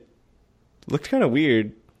and it looked kind of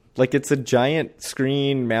weird. Like it's a giant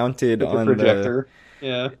screen mounted on the projector.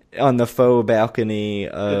 On the faux balcony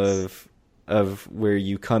of where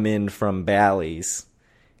you come in from Bally's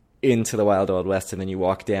into the Wild Wild West, and then you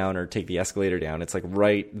walk down or take the escalator down. It's like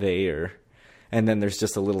right there. And then there's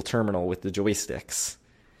just a little terminal with the joysticks.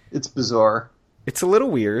 It's bizarre. It's a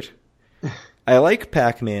little weird. I like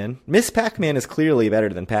Pac-Man. Miss Pac-Man is clearly better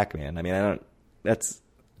than Pac-Man. I mean, that's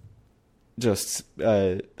just,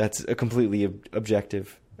 that's a completely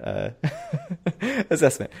objective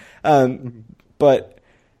assessment. But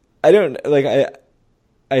I don't, like,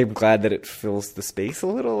 I'm glad that it fills the space a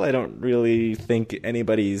little. I don't really think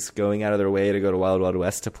anybody's going out of their way to go to Wild Wild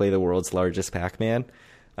West to play the world's largest Pac-Man.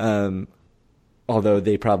 Although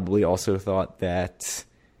they probably also thought that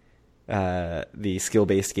the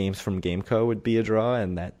skill-based games from Gameco would be a draw,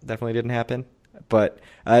 and that definitely didn't happen. But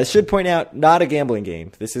I should point out, not a gambling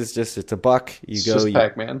game. This is just, it's a buck. You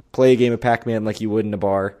Pac-Man. Play a game of Pac-Man like you would in a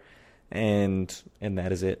bar, and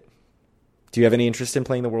that is it. Do you have any interest in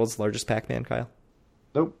playing the world's largest Pac-Man, Kyle?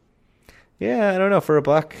 Nope. Yeah, I don't know. For a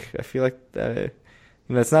buck, I feel like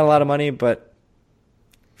it's not a lot of money, but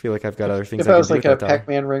I feel like I've got other things. If I was like a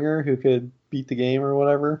Pac-Man ringer who could beat the game or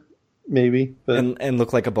whatever, maybe. But and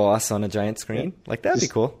look like a boss on a giant screen, like that'd be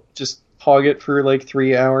cool. Just hog it for like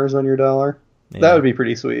 3 hours on your dollar. Yeah. That would be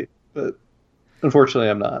pretty sweet. But unfortunately,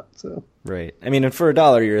 I'm not. So right. I mean, and for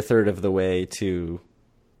 $1, you're a third of the way to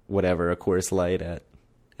whatever, a Coors Light at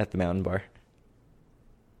the Mountain Bar.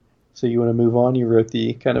 So you want to move on? You wrote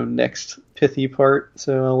the kind of next pithy part,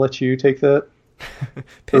 so I'll let you take that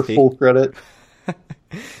for full credit.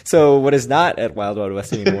 So what is not at Wild Wild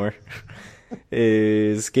West anymore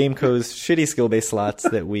is Gameco's shitty skill-based slots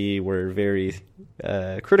that we were very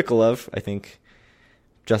critical of, I think,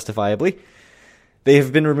 justifiably. They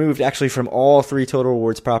have been removed actually from all 3 Total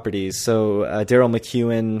Rewards properties. So Daryl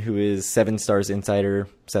McEwen, who is 7 Stars Insider,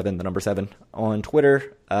 7, the number 7, on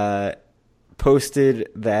Twitter, posted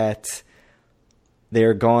that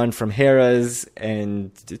they're gone from Harrah's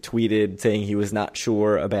and tweeted saying he was not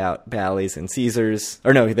sure about Bally's and Caesars.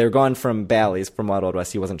 Or no, they're gone from Bally's, from Wild Wild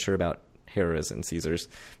West. He wasn't sure about Harrah's and Caesars.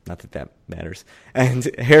 Not that that matters. And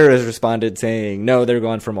Harrah's responded saying, no, they're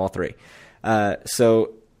gone from all 3.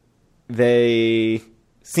 So they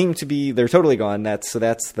seem to be, they're totally gone. That's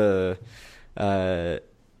the,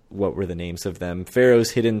 what were the names of them?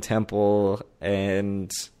 Pharaoh's Hidden Temple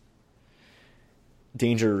and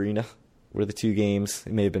Danger Arena were the 2 games.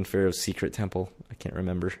 It may have been Pharaoh's Secret Temple. I can't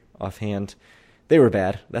remember offhand. They were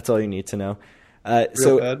bad. That's all you need to know. Bad.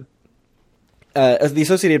 The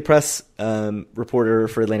Associated Press reporter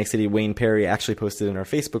for Atlantic City, Wayne Perry, actually posted in our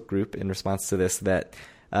Facebook group in response to this that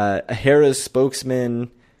a Harrah's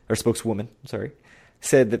spokeswoman,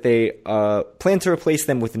 said that they plan to replace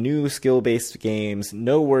them with new skill-based games.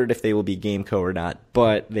 No word if they will be Gameco or not,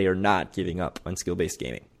 but they are not giving up on skill-based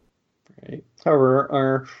gaming. Right. However,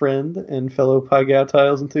 our friend and fellow Pai Gow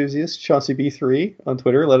Tiles enthusiast, Chauncey B3 on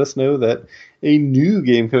Twitter, let us know that a new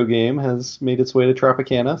Gameco game has made its way to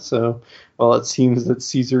Tropicana. So while it seems that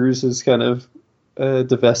Caesars is kind of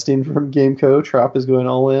divesting from Gameco, Trop is going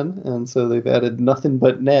all in, and so they've added Nothing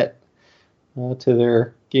But Net to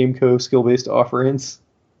their Gameco skill-based offerings.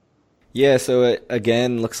 Yeah, so it,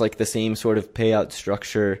 again, looks like the same sort of payout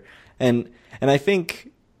structure. And I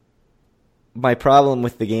think my problem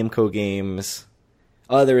with the Gameco games,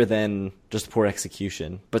 other than just poor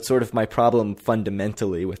execution, but sort of my problem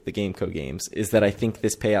fundamentally with the Gameco games, is that I think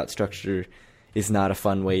this payout structure is not a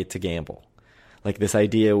fun way to gamble. Like this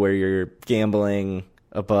idea where you're gambling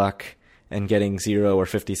a buck and getting 0 or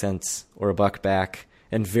 50 cents or a buck back,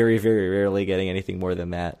 and very, very rarely getting anything more than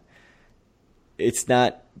that. It's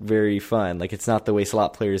not very fun. Like, it's not the way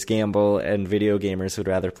slot players gamble, and video gamers would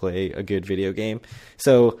rather play a good video game.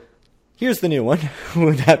 So here's the new one.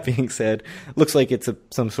 With that being said, looks like it's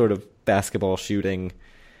some sort of basketball shooting,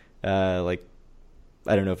 like,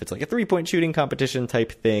 I don't know if it's like a 3-point shooting competition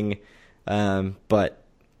type thing, but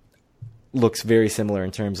looks very similar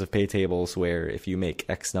in terms of pay tables, where if you make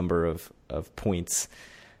X number of points,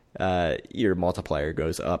 your multiplier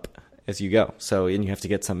goes up as you go. So, and you have to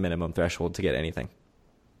get some minimum threshold to get anything.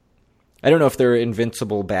 I don't know if there are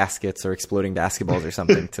invincible baskets or exploding basketballs or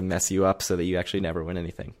something to mess you up so that you actually never win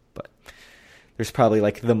anything. But there's probably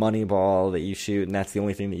like the money ball that you shoot, and that's the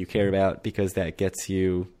only thing that you care about because that gets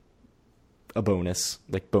you a bonus,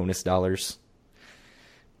 like bonus dollars.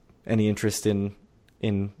 Any interest in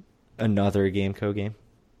another Gameco game?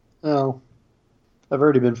 Oh, I've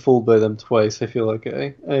already been fooled by them twice. I feel like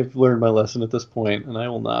I've learned my lesson at this point, and I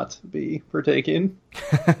will not be partaking.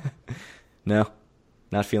 No,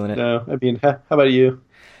 not feeling it. No, I mean, how about you?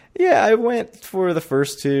 Yeah, I went for the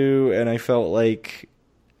first 2, and I felt like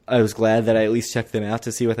I was glad that I at least checked them out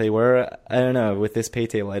to see what they were. I don't know, with this pay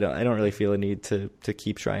table, I don't really feel a need to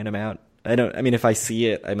keep trying them out. I mean, if I see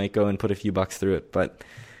it, I might go and put a few bucks through it, but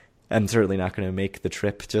I'm certainly not going to make the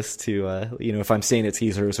trip just to, if I'm staying at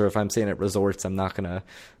Caesars or if I'm staying at resorts, I'm not going to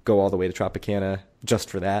go all the way to Tropicana just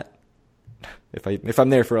for that. If I'm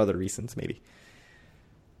there for other reasons, maybe.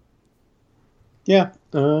 Yeah.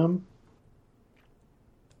 I don't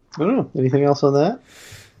know. Anything else on that?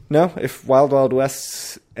 No. If Wild Wild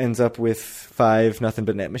West ends up with 5 Nothing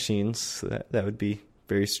But Net machines, that would be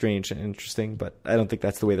very strange and interesting, but I don't think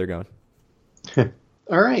that's the way they're going.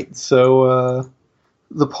 All right, so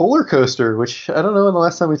the polar coaster, which I don't know when the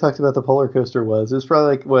last time we talked about the polar coaster was. It was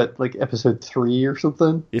probably like episode 3 or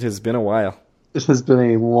something. It has been a while. It has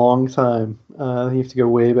been a long time. You have to go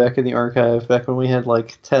way back in the archive, back when we had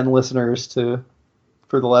like 10 listeners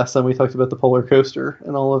for the last time we talked about the polar coaster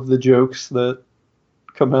and all of the jokes that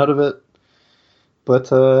come out of it. But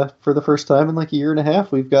for the first time in like a year and a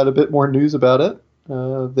half, we've got a bit more news about it.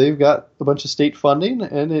 They've got a bunch of state funding,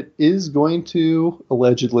 and it is going to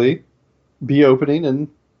allegedly be opening in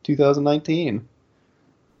 2019.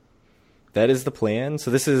 That is the plan. So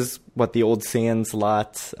this is what the old Sands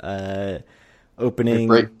lot opening.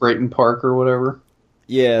 Like Brighton Park or whatever.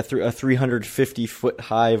 Yeah, through a 350-foot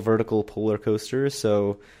high vertical polar coaster.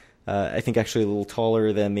 So I think actually a little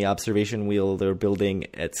taller than the observation wheel they're building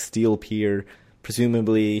at Steel Pier.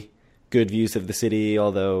 Presumably good views of the city,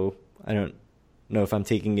 although I don't know if I'm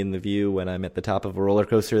taking in the view when I'm at the top of a roller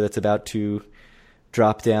coaster that's about to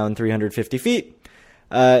drop down 350 feet.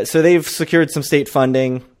 So they've secured some state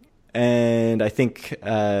funding, and I think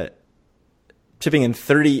chipping in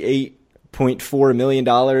 $38.4 million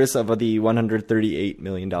of the $138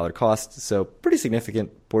 million cost. So pretty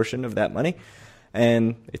significant portion of that money.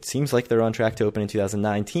 And it seems like they're on track to open in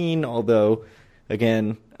 2019, although,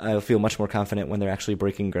 again, I'll feel much more confident when they're actually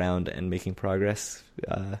breaking ground and making progress.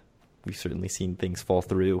 We've certainly seen things fall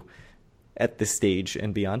through at this stage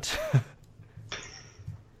and beyond.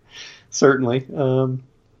 Certainly.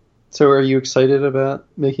 So are you excited about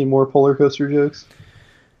making more polar coaster jokes?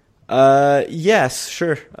 Yes,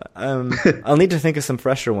 sure. I'll need to think of some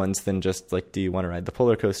fresher ones than just like, do you want to ride the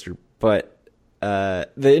polar coaster? But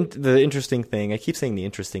the interesting thing, I keep saying the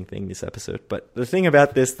interesting thing this episode, but the thing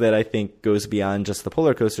about this that I think goes beyond just the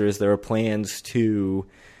polar coaster is there are plans to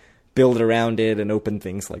build around it and open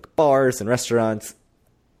things like bars and restaurants.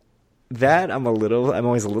 That I'm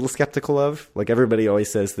always a little skeptical of. Like, everybody always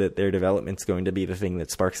says that their development's going to be the thing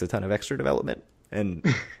that sparks a ton of extra development. And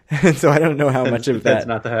so I don't know how much of that... That's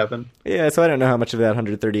not to happen. Yeah, so I don't know how much of that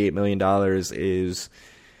 $138 million is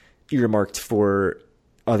earmarked for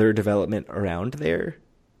other development around there.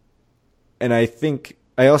 And I think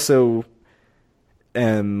I also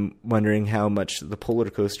am wondering how much the polar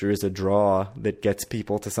coaster is a draw that gets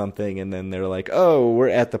people to something, and then they're like, oh, we're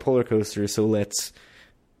at the polar coaster, so let's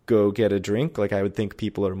go get a drink. Like, I would think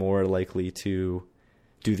people are more likely to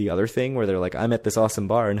do the other thing where they're like, I'm at this awesome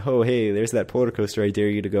bar, and oh, hey, there's that polar coaster, I dare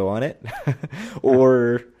you to go on it.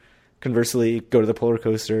 Or conversely, go to the polar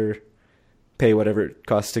coaster, pay whatever it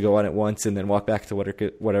costs to go on it once, and then walk back to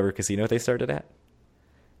whatever casino they started at.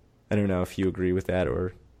 I don't know if you agree with that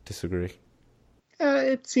or disagree.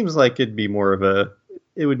 It seems like it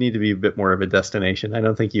would need to be a bit more of a destination. I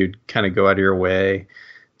don't think you'd kind of go out of your way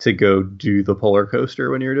to go do the polar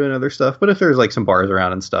coaster when you're doing other stuff. But if there's like some bars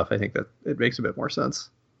around and stuff, I think that it makes a bit more sense.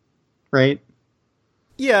 Right?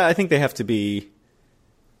 Yeah, I think they have to be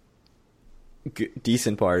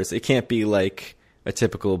decent bars. It can't be like a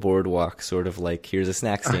typical boardwalk, sort of like, here's a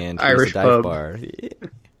snack stand, here's Irish a dive pub. bar.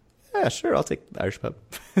 Yeah, sure, I'll take the Irish pub.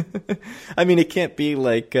 I mean, it can't be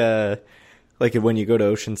like when you go to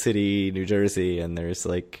Ocean City, New Jersey, and there's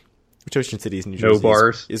like, which Ocean City's New Jersey no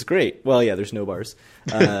bars is great. Well, yeah, there's no bars.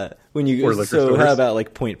 When you or liquor so stores. How about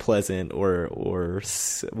like Point Pleasant or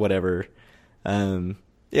whatever?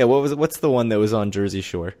 Yeah, what's the one that was on Jersey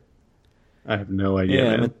Shore? I have no idea.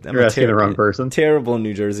 Yeah, man. You're asking the wrong person. Terrible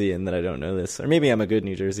New Jerseyan that I don't know this, or maybe I'm a good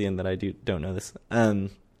New Jerseyan that I don't know this.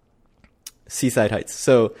 Seaside Heights.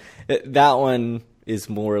 So that one is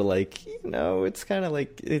more like, it's kind of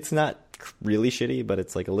like, it's not really shitty, but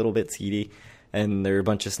it's like a little bit seedy. And there are a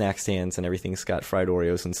bunch of snack stands and everything's got fried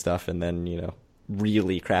Oreos and stuff. And then,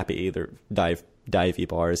 really crappy either divey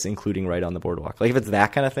bars, including right on the boardwalk. Like, if it's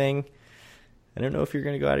that kind of thing, I don't know if you're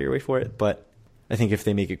going to go out of your way for it, but I think if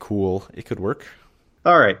they make it cool, it could work.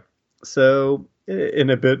 All right. So in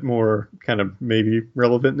a bit more kind of maybe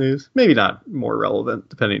relevant news, maybe not more relevant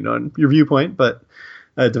depending on your viewpoint, but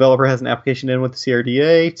a developer has an application in with the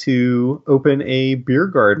CRDA to open a beer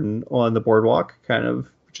garden on the boardwalk, kind of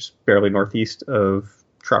just barely northeast of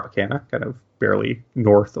Tropicana, kind of barely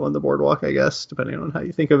north on the boardwalk, I guess, depending on how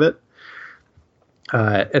you think of it.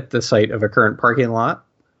 At the site of a current parking lot,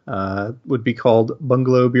 would be called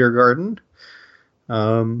Bungalow Beer Garden.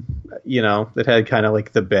 That had kind of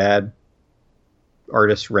like the bad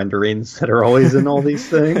artist renderings that are always in all these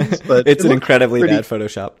things, but it's an incredibly bad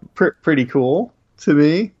Photoshop. Pretty cool to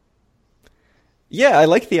me. Yeah, I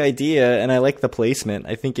like the idea and I like the placement.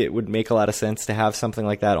 I think it would make a lot of sense to have something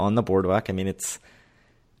like that on the boardwalk. I mean, it's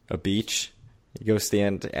a beach. You go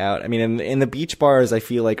stand out. I mean, in the beach bars, I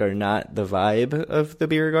feel like are not the vibe of the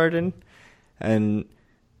beer garden. And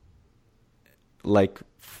like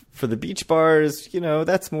for the beach bars,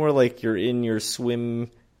 that's more like you're in your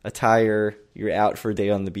swim attire, you're out for a day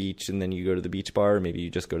on the beach, and then you go to the beach bar. Maybe you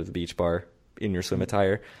just go to the beach bar in your swim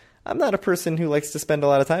attire. I'm not a person who likes to spend a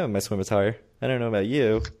lot of time in my swim attire. I don't know about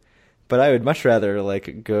you, but I would much rather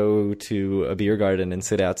like go to a beer garden and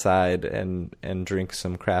sit outside and drink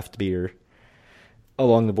some craft beer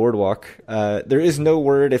along the boardwalk. There is no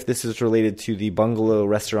word if this is related to the Bungalow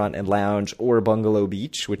Restaurant and Lounge or Bungalow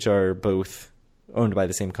Beach, which are both owned by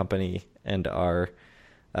the same company and are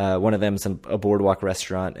one of them is a boardwalk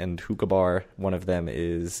restaurant and hookah bar. One of them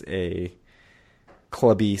is a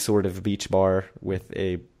clubby sort of beach bar with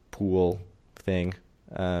a pool thing.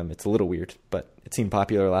 It's a little weird, but it seemed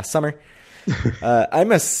popular last summer.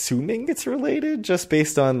 I'm assuming it's related just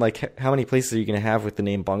based on like how many places are you going to have with the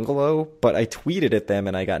name Bungalow, but I tweeted at them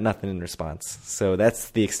and I got nothing in response. So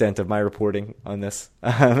that's the extent of my reporting on this.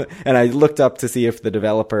 And I looked up to see if the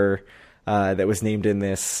developer that was named in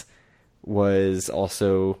this was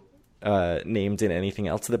also named in anything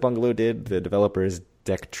else that Bungalow did. The developer is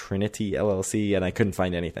Deck Trinity LLC, and I couldn't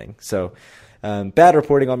find anything. So bad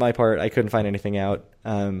reporting on my part. I couldn't find anything out,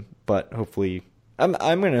 but hopefully I'm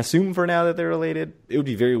going to assume for now that they're related. It would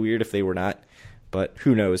be very weird if they were not, but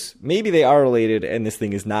who knows? Maybe they are related, and this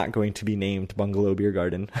thing is not going to be named Bungalow Beer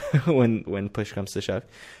Garden when push comes to shove.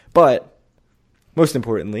 But most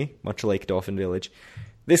importantly, much like Dolphin Village,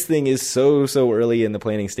 this thing is so early in the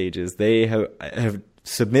planning stages. They have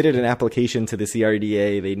submitted an application to the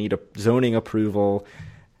CRDA. They need a zoning approval.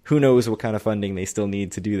 Who knows what kind of funding they still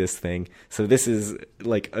need to do this thing. So this is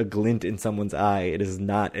like a glint in someone's eye. It is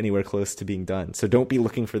not anywhere close to being done. So don't be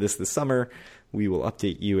looking for this summer. We will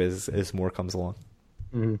update you as more comes along.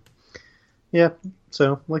 Mm-hmm. Yeah.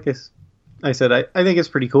 So like I said, I think it's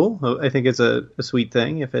pretty cool. I think it's a sweet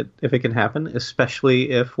thing if it can happen, especially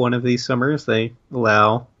if one of these summers they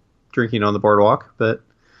allow drinking on the boardwalk. But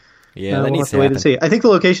yeah, that we'll needs have to wait and see. I think the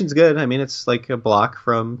location's good. I mean, it's like a block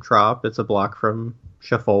from Trop. It's a block from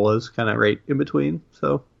Shafola's, kind of right in between.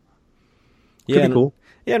 So pretty cool.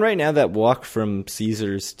 Yeah, and right now that walk from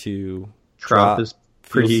Caesars to Trop is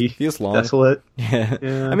pretty feels long. Desolate. Yeah.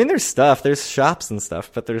 Yeah. I mean, there's stuff. There's shops and stuff,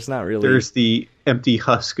 but there's not really. There's the empty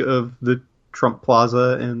husk of the Trump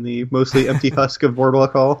Plaza and the mostly empty husk of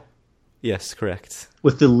Boardwalk Hall. Yes, correct.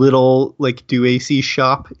 With the little like Do AC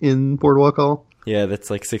shop in Boardwalk Hall. Yeah, that's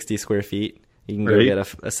like 60 square feet. You can go get a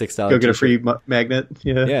 $6. Go get a free magnet.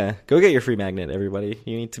 Yeah. Yeah, go get your free magnet, everybody.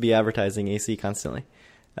 You need to be advertising AC constantly.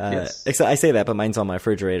 Yes. Except I say that, but mine's on my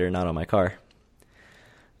refrigerator, not on my car.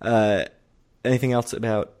 Anything else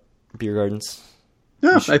about beer gardens?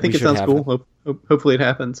 No, I think it sounds cool. Hopefully it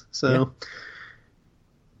happens. So yeah.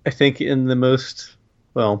 I think in the most,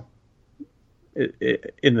 in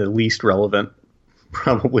the least relevant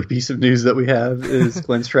probably piece of news that we have is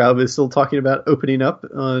Glenn Straub is still talking about opening up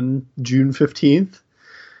on June 15th,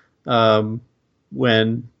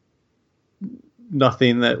 when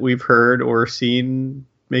nothing that we've heard or seen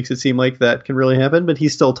makes it seem like that can really happen, but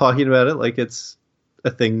he's still talking about it like it's a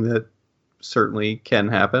thing that certainly can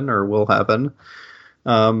happen or will happen.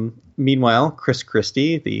 Meanwhile, Chris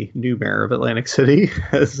Christie, the new mayor of Atlantic City,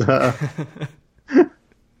 has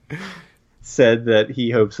said that he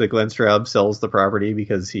hopes that Glenn Straub sells the property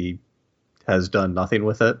because he has done nothing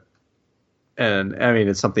with it. And I mean,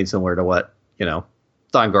 it's something similar to what,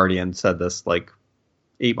 Don Guardian said this like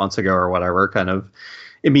 8 months ago or whatever, kind of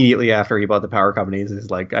immediately after he bought the power companies. He's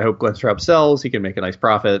like, I hope Glenn Straub sells. He can make a nice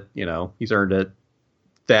profit. He's earned it.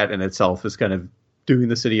 That in itself is kind of doing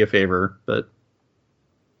the city a favor, but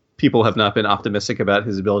people have not been optimistic about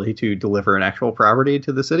his ability to deliver an actual property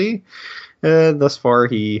to the city. And thus far,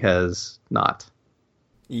 he has not.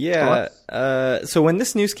 Yeah. So when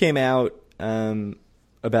this news came out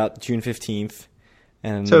about June 15th,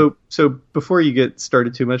 and so before you get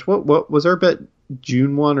started too much, what was our bet?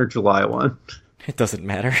 June 1 or July 1? It doesn't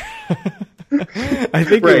matter. I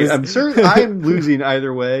think right. I'm certain I'm losing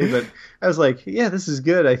either way, but I was like, yeah, this is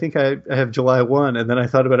good. I think I have July 1. And then I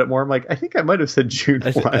thought about it more. I'm like, I think I might have said June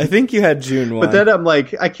 1. I think you had June 1. But then I'm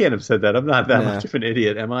like, I can't have said that. I'm not that much of an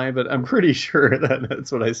idiot, am I? But I'm pretty sure that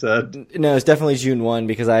that's what I said. No, it's definitely June 1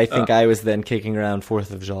 because I think I was then kicking around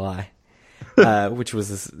 4th of July, which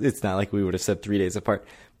was, it's not like we would have said 3 days apart.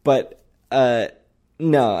 But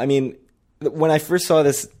no, I mean, when I first saw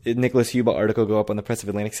this Nicholas Yuba article go up on the Press of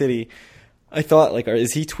Atlantic City, I thought, like,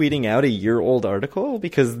 is he tweeting out a year-old article?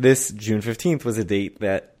 Because this June 15th was a date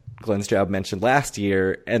that Glenn Straub mentioned last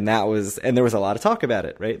year, and there was a lot of talk about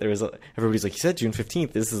it, right? Everybody's like, he said June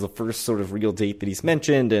 15th. This is the first sort of real date that he's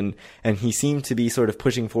mentioned, and he seemed to be sort of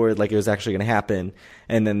pushing forward like it was actually going to happen.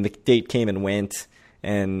 And then the date came and went,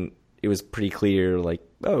 and it was pretty clear, like,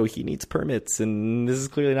 oh, he needs permits, and this is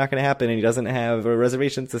clearly not going to happen, and he doesn't have a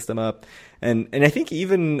reservation system up. And I think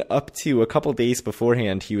even up to a couple days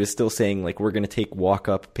beforehand, he was still saying, like, we're going to take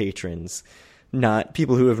walk-up patrons, not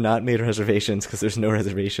people who have not made reservations, because there's no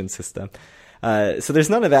reservation system. So there's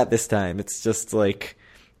none of that this time. It's just like,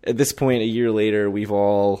 at this point, a year later, we've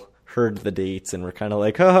all heard the dates, and we're kind of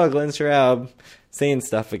like, oh, Glenn Straub saying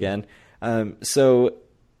stuff again. So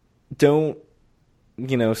don't,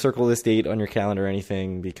 circle this date on your calendar or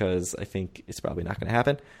anything, because I think it's probably not going to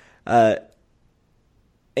happen.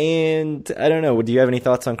 And I don't know, do you have any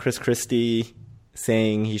thoughts on Chris Christie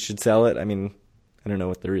saying he should sell it? I mean, I don't know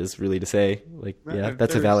what there is really to say. Like, yeah,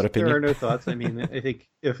 that's a valid opinion. There are no thoughts. I mean, I think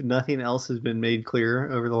if nothing else has been made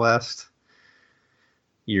clear over the last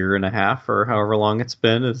year and a half or however long it's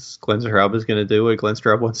been, is Glenn Straub is going to do what Glenn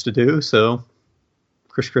Straub wants to do. So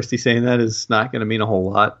Chris Christie saying that is not going to mean a whole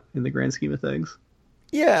lot in the grand scheme of things.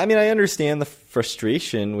 Yeah, I mean, I understand the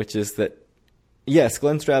frustration, which is that, yes,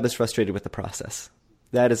 Glenn Straub is frustrated with the process.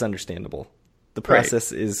 That is understandable. The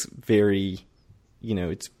process is very,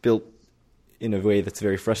 it's built in a way that's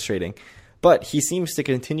very frustrating. But he seems to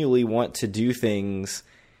continually want to do things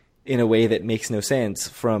in a way that makes no sense,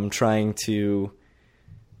 from trying to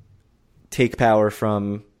take power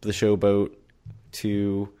from the showboat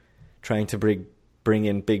to trying to bring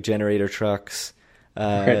in big generator trucks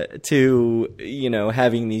to,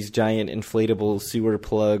 having these giant inflatable sewer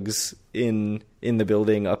plugs in the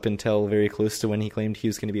building up until very close to when he claimed he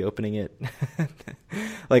was going to be opening it.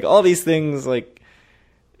 Like, all these things, like,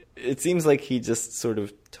 it seems like he just sort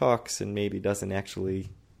of talks and maybe doesn't actually,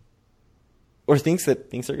 or thinks that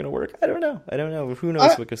things are going to work. I don't know. Who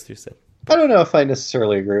knows what goes through his head? I don't know if I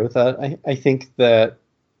necessarily agree with that. I think that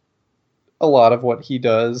a lot of what he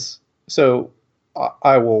does, so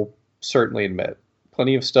I will certainly admit,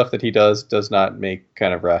 plenty of stuff that he does not make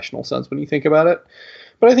kind of rational sense when you think about it.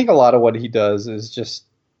 But I think a lot of what he does is just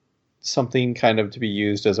something kind of to be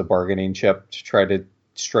used as a bargaining chip to try to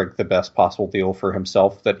strike the best possible deal for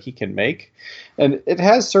himself that he can make. And it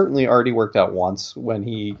has certainly already worked out once, when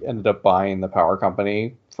he ended up buying the power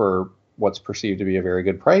company for what's perceived to be a very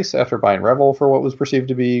good price, after buying Revel for what was perceived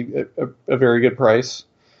to be a very good price.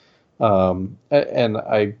 And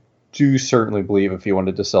I do certainly believe if he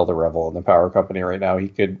wanted to sell the Revel and the power company right now, he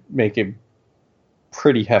could make a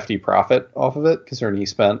pretty hefty profit off of it, considering he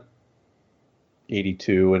spent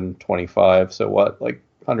 82 and 25. So what, like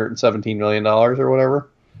 $117 million or whatever?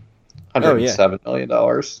 $107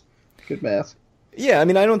 million. Good math. Yeah, I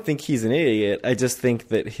mean, I don't think he's an idiot. I just think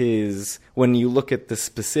that when you look at the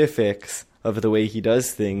specifics of the way he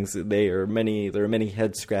does things, there are many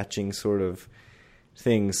head-scratching sort of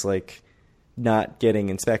things, like not getting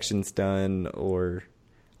inspections done, or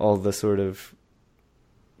all the sort of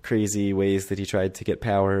crazy ways that he tried to get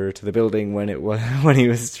power to the building when he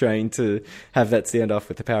was trying to have that standoff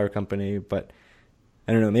with the power company. But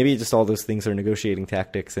I don't know, maybe just all those things are negotiating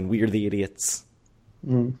tactics and we're the idiots.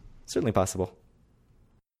 Certainly possible.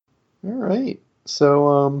 All right.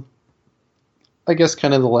 So I guess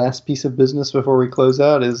kind of the last piece of business before we close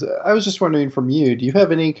out is, I was just wondering from you, do you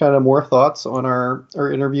have any kind of more thoughts on our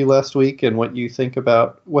interview last week and what you think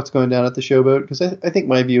about what's going down at the Showboat? Because I think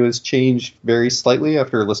my view has changed very slightly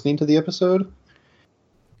after listening to the episode.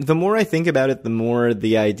 The more I think about it, the more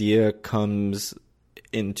the idea comes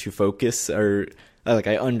into focus, or like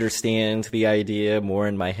I understand the idea more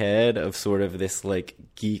in my head of sort of this like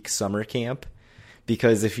geek summer camp.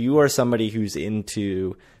 Because if you are somebody who's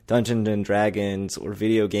into Dungeons and Dragons or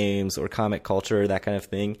video games or comic culture, that kind of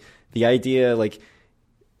thing, the idea, like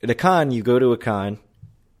at a con, you go to a con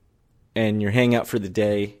and you're hanging out for the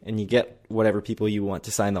day and you get whatever people you want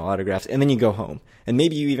to sign the autographs, and then you go home. And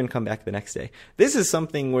maybe you even come back the next day. This is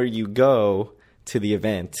something where you go to the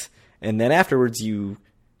event, and then afterwards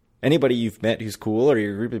anybody you've met who's cool, or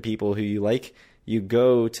your group of people who you like, you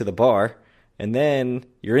go to the bar, and then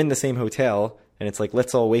you're in the same hotel, and it's like,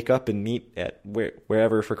 let's all wake up and meet at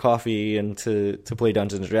wherever for coffee and to play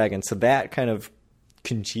Dungeons & Dragons. So that kind of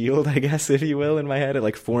congealed, I guess, if you will, in my head. It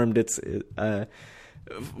like formed in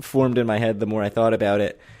my head the more I thought about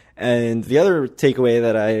it. And the other takeaway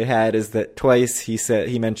that I had is that twice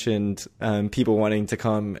he mentioned people wanting to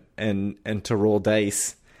come and to roll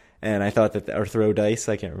dice. And I thought or throw dice,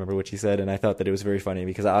 I can't remember what he said, and I thought that it was very funny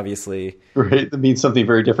because obviously... Right, that means something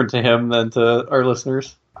very different to him than to our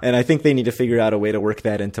listeners. And I think they need to figure out a way to work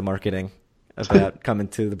that into marketing, about coming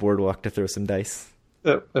to the boardwalk to throw some dice.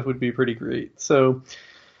 That would be pretty great. So,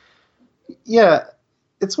 yeah,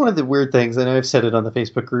 it's one of the weird things, and I've said it on the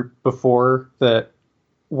Facebook group before, that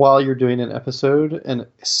while you're doing an episode, and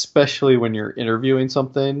especially when you're interviewing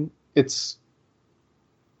something, it's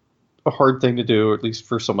a hard thing to do, at least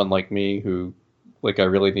for someone like me who, like, I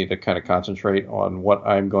really need to kind of concentrate on what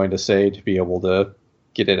I'm going to say to be able to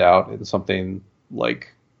get it out in something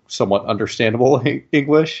like somewhat understandable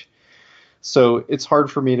English. So it's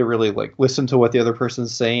hard for me to really like listen to what the other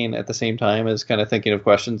person's saying at the same time as kind of thinking of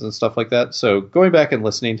questions and stuff like that. So going back and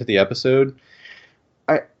listening to the episode,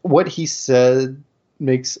 what he said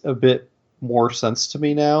makes a bit more sense to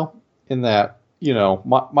me now, in that, you know,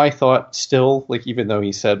 my thought still, like, even though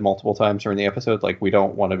he said multiple times during the episode, like, we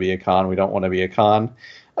don't want to be a con, we don't want to be a con.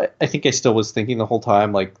 I think I still was thinking the whole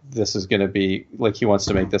time, like, this is going to be, like, he wants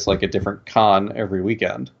to make this like a different con every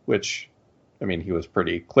weekend, which, I mean, he was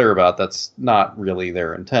pretty clear about that's not really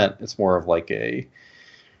their intent. It's more of like a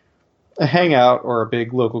hangout or a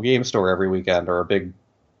big local game store every weekend, or a big,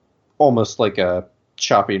 almost like a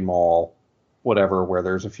shopping mall, whatever, where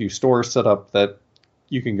there's a few stores set up that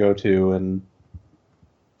you can go to and,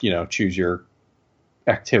 you know, choose your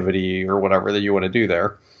activity or whatever that you want to do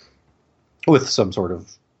there with some sort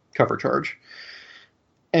of cover charge.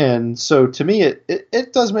 And so to me,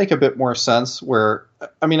 it does make a bit more sense, where,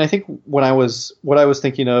 I mean, I think what I was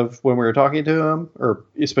thinking of when we were talking to him, or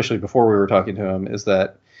especially before we were talking to him, is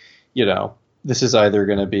that, you know, this is either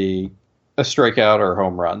going to be a strikeout or a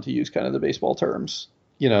home run, to use kind of the baseball terms.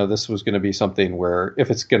 You know, this was going to be something where, if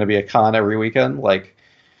it's going to be a con every weekend, like,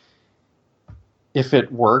 if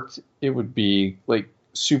it worked, it would be like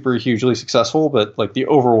super hugely successful, but like the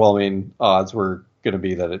overwhelming odds were going to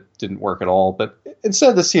be that it didn't work at all. But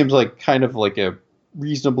instead, this seems like kind of like a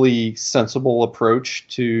reasonably sensible approach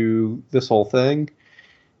to this whole thing.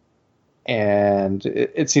 And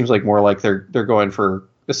it seems like more like they're going for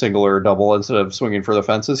a single or a double instead of swinging for the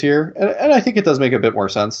fences here. And I think it does make a bit more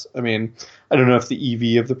sense. I mean, I don't know if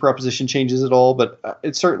the EV of the proposition changes at all, but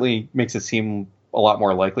it certainly makes it seem a lot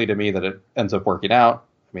more likely to me that it ends up working out.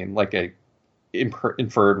 I mean, like I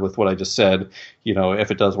inferred with what I just said, you know,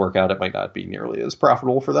 if it does work out, it might not be nearly as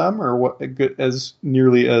profitable for them, or as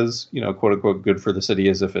nearly as, you know, quote unquote, good for the city,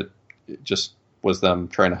 as if it just was them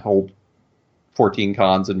trying to hold 14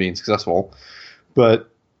 cons and being successful. But,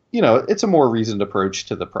 you know, it's a more reasoned approach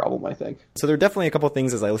to the problem, I think. So there are definitely a couple of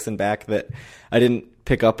things as I listen back that I didn't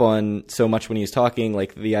pick up on so much when he was talking,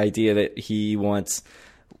 like the idea that he wants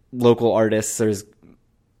local artists, or is,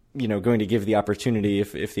 you know, going to give the opportunity,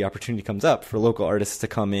 if the opportunity comes up, for local artists to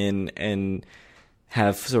come in and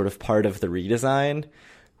have sort of part of the redesign,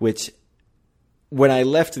 which, when I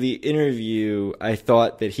left the interview, I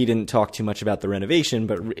thought that he didn't talk too much about the renovation,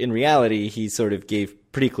 but in reality, he sort of gave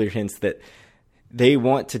pretty clear hints that they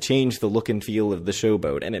want to change the look and feel of the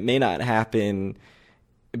showboat, and it may not happen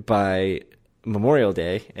by Memorial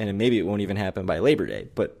Day, and maybe it won't even happen by Labor Day,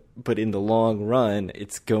 but in the long run,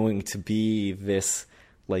 it's going to be this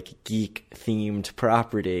like geek themed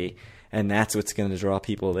property, and that's what's going to draw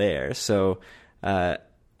people there. So I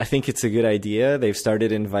think it's a good idea. They've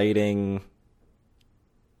started inviting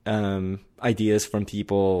ideas from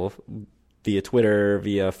people via Twitter,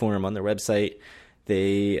 via forum on their website.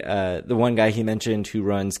 The one guy he mentioned who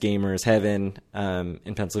runs Gamers Heaven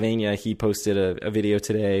in Pennsylvania, he posted a video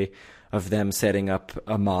today of them setting up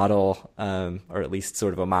a model, or at least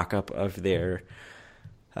sort of a mock-up of their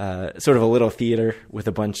sort of a little theater with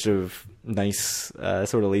a bunch of nice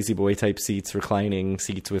sort of lazy boy type seats, reclining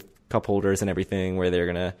seats with cup holders and everything, where they're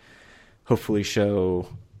going to hopefully show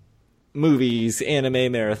movies, anime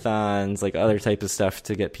marathons, like other type of stuff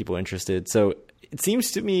to get people interested. So it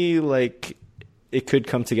seems to me like it could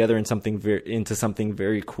come together in into something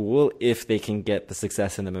very cool if they can get the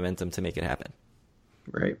success and the momentum to make it happen.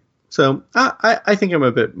 Right. So I think I'm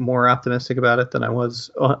a bit more optimistic about it than I was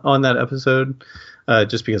on that episode,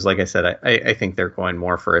 just because, like I said, I think they're going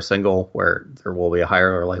more for a single where there will be a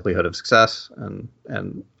higher likelihood of success.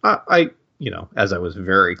 And I you know, as I was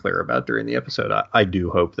very clear about during the episode, I do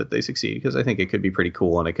hope that they succeed, because I think it could be pretty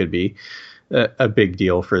cool, and it could be a big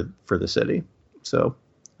deal for the city. So,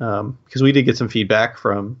 because we did get some feedback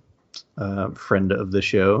from a friend of the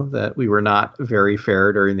show that we were not very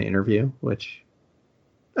fair during the interview, which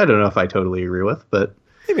I don't know if I totally agree with, but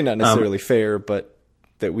maybe not necessarily fair, but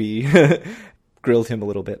that we grilled him a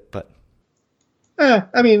little bit. But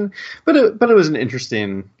I mean, but it was an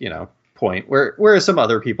interesting, you know, point whereas some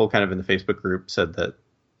other people kind of in the Facebook group said that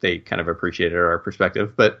they kind of appreciated our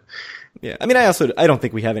perspective. But yeah, I mean, I don't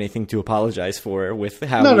think we have anything to apologize for with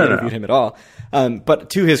how we interviewed him at all. But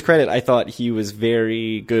to his credit, I thought he was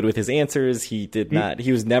very good with his answers. He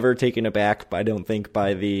was never taken aback, I don't think,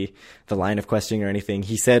 by the line of questioning or anything.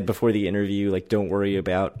 He said before the interview, like, don't worry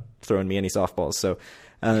about throwing me any softballs. So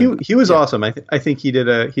he was awesome. I think he did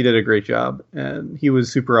a great job, and he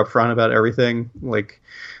was super upfront about everything. Like,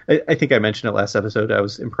 I think I mentioned it last episode. I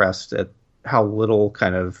was impressed at how little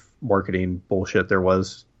kind of marketing bullshit there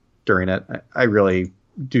was during it. I really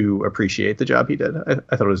do appreciate the job he did.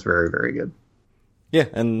 I thought it was very, very good. Yeah,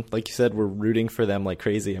 and like you said, we're rooting for them like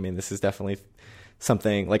crazy. I mean, this is definitely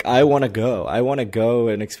something, like, I want to go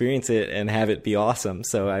and experience it and have it be awesome.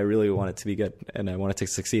 So I really want it to be good, and I want it to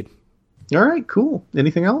succeed. All right, cool.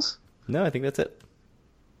 Anything else? No, I think that's it.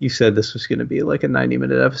 You said this was going to be like a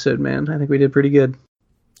 90-minute episode, man. I think we did pretty good.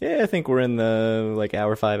 Yeah, I think we're in the like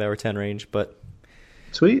hour 5, hour 10 range, but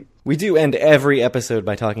sweet. We do end every episode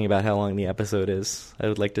by talking about how long the episode is, I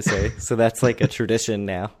would like to say. So that's like a tradition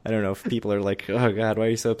now. I don't know if people are like, oh, God, why are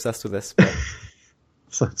you so obsessed with this? But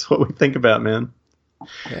so that's what we think about, man.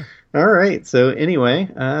 Yeah. All right. So anyway,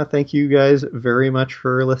 thank you guys very much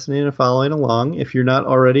for listening and following along. If you're not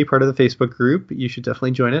already part of the Facebook group, you should definitely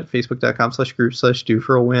join it.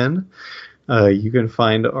 Facebook.com/group/doforawin. You can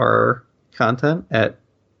find our content at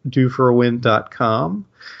doforawin.com.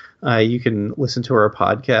 You can listen to our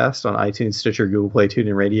podcast on iTunes, Stitcher, Google Play,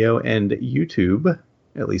 TuneIn Radio, and YouTube,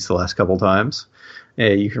 at least the last couple times.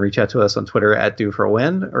 You can reach out to us on Twitter at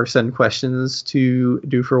doforawin, or send questions to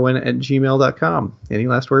doforawin@gmail.com. Any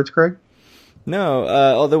last words, Craig? No,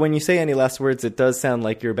 although when you say any last words, it does sound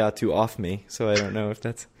like you're about to off me, so I don't know if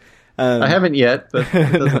that's... I haven't yet, but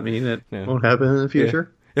it doesn't mean it won't happen in the future.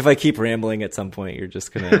 Yeah. If I keep rambling at some point, you're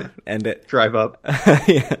just going to end it. Drive up.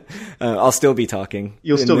 Yeah. I'll still be talking.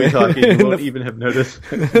 You'll still be talking. You won't even have noticed.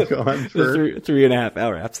 Gone for the 3.5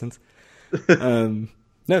 hour absence.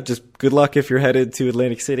 No, just good luck if you're headed to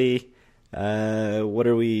Atlantic City. What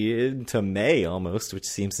are we into May almost, which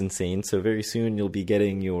seems insane. So very soon you'll be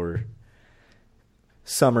getting your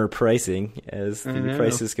summer pricing as the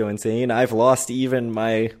prices go insane. I've lost even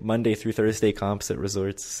my Monday through Thursday comps at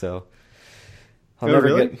resorts, so...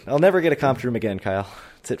 I'll never get a comp room again, Kyle.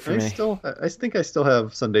 That's it for me. I think I still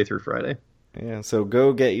have Sunday through Friday. Yeah, so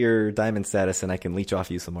go get your diamond status, and I can leech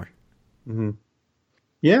off you some more. Mm-hmm.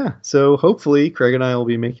 Yeah, so hopefully Craig and I will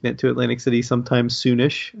be making it to Atlantic City sometime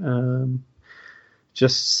soonish.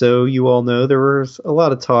 Just so you all know, there was a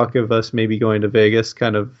lot of talk of us maybe going to Vegas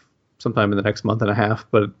kind of sometime in the next month and a half,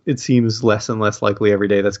 but it seems less and less likely every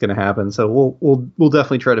day that's going to happen. So we'll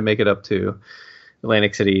definitely try to make it up to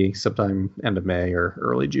Atlantic City sometime end of May or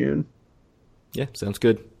early June. Yeah, sounds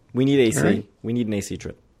good. We need AC. Right. We need an AC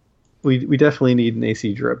trip. We definitely need an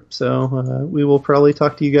AC trip. So we will probably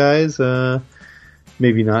talk to you guys,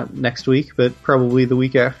 maybe not next week, but probably the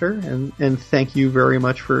week after. And thank you very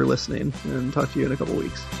much for listening, and talk to you in a couple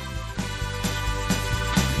weeks.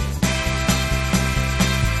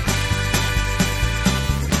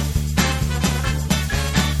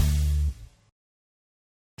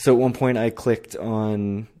 So at one point I clicked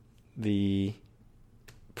on the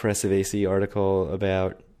Press of AC article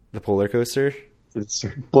about the Polar Coaster. It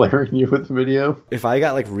started blaring you with the video. If I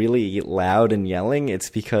got like really loud and yelling, it's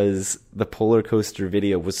because the Polar Coaster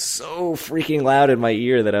video was so freaking loud in my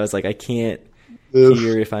ear that I was like, I can't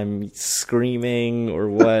hear if I'm screaming or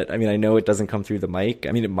what. I mean, I know it doesn't come through the mic.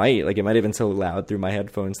 I mean, it might have been so loud through my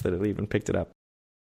headphones that it even picked it up.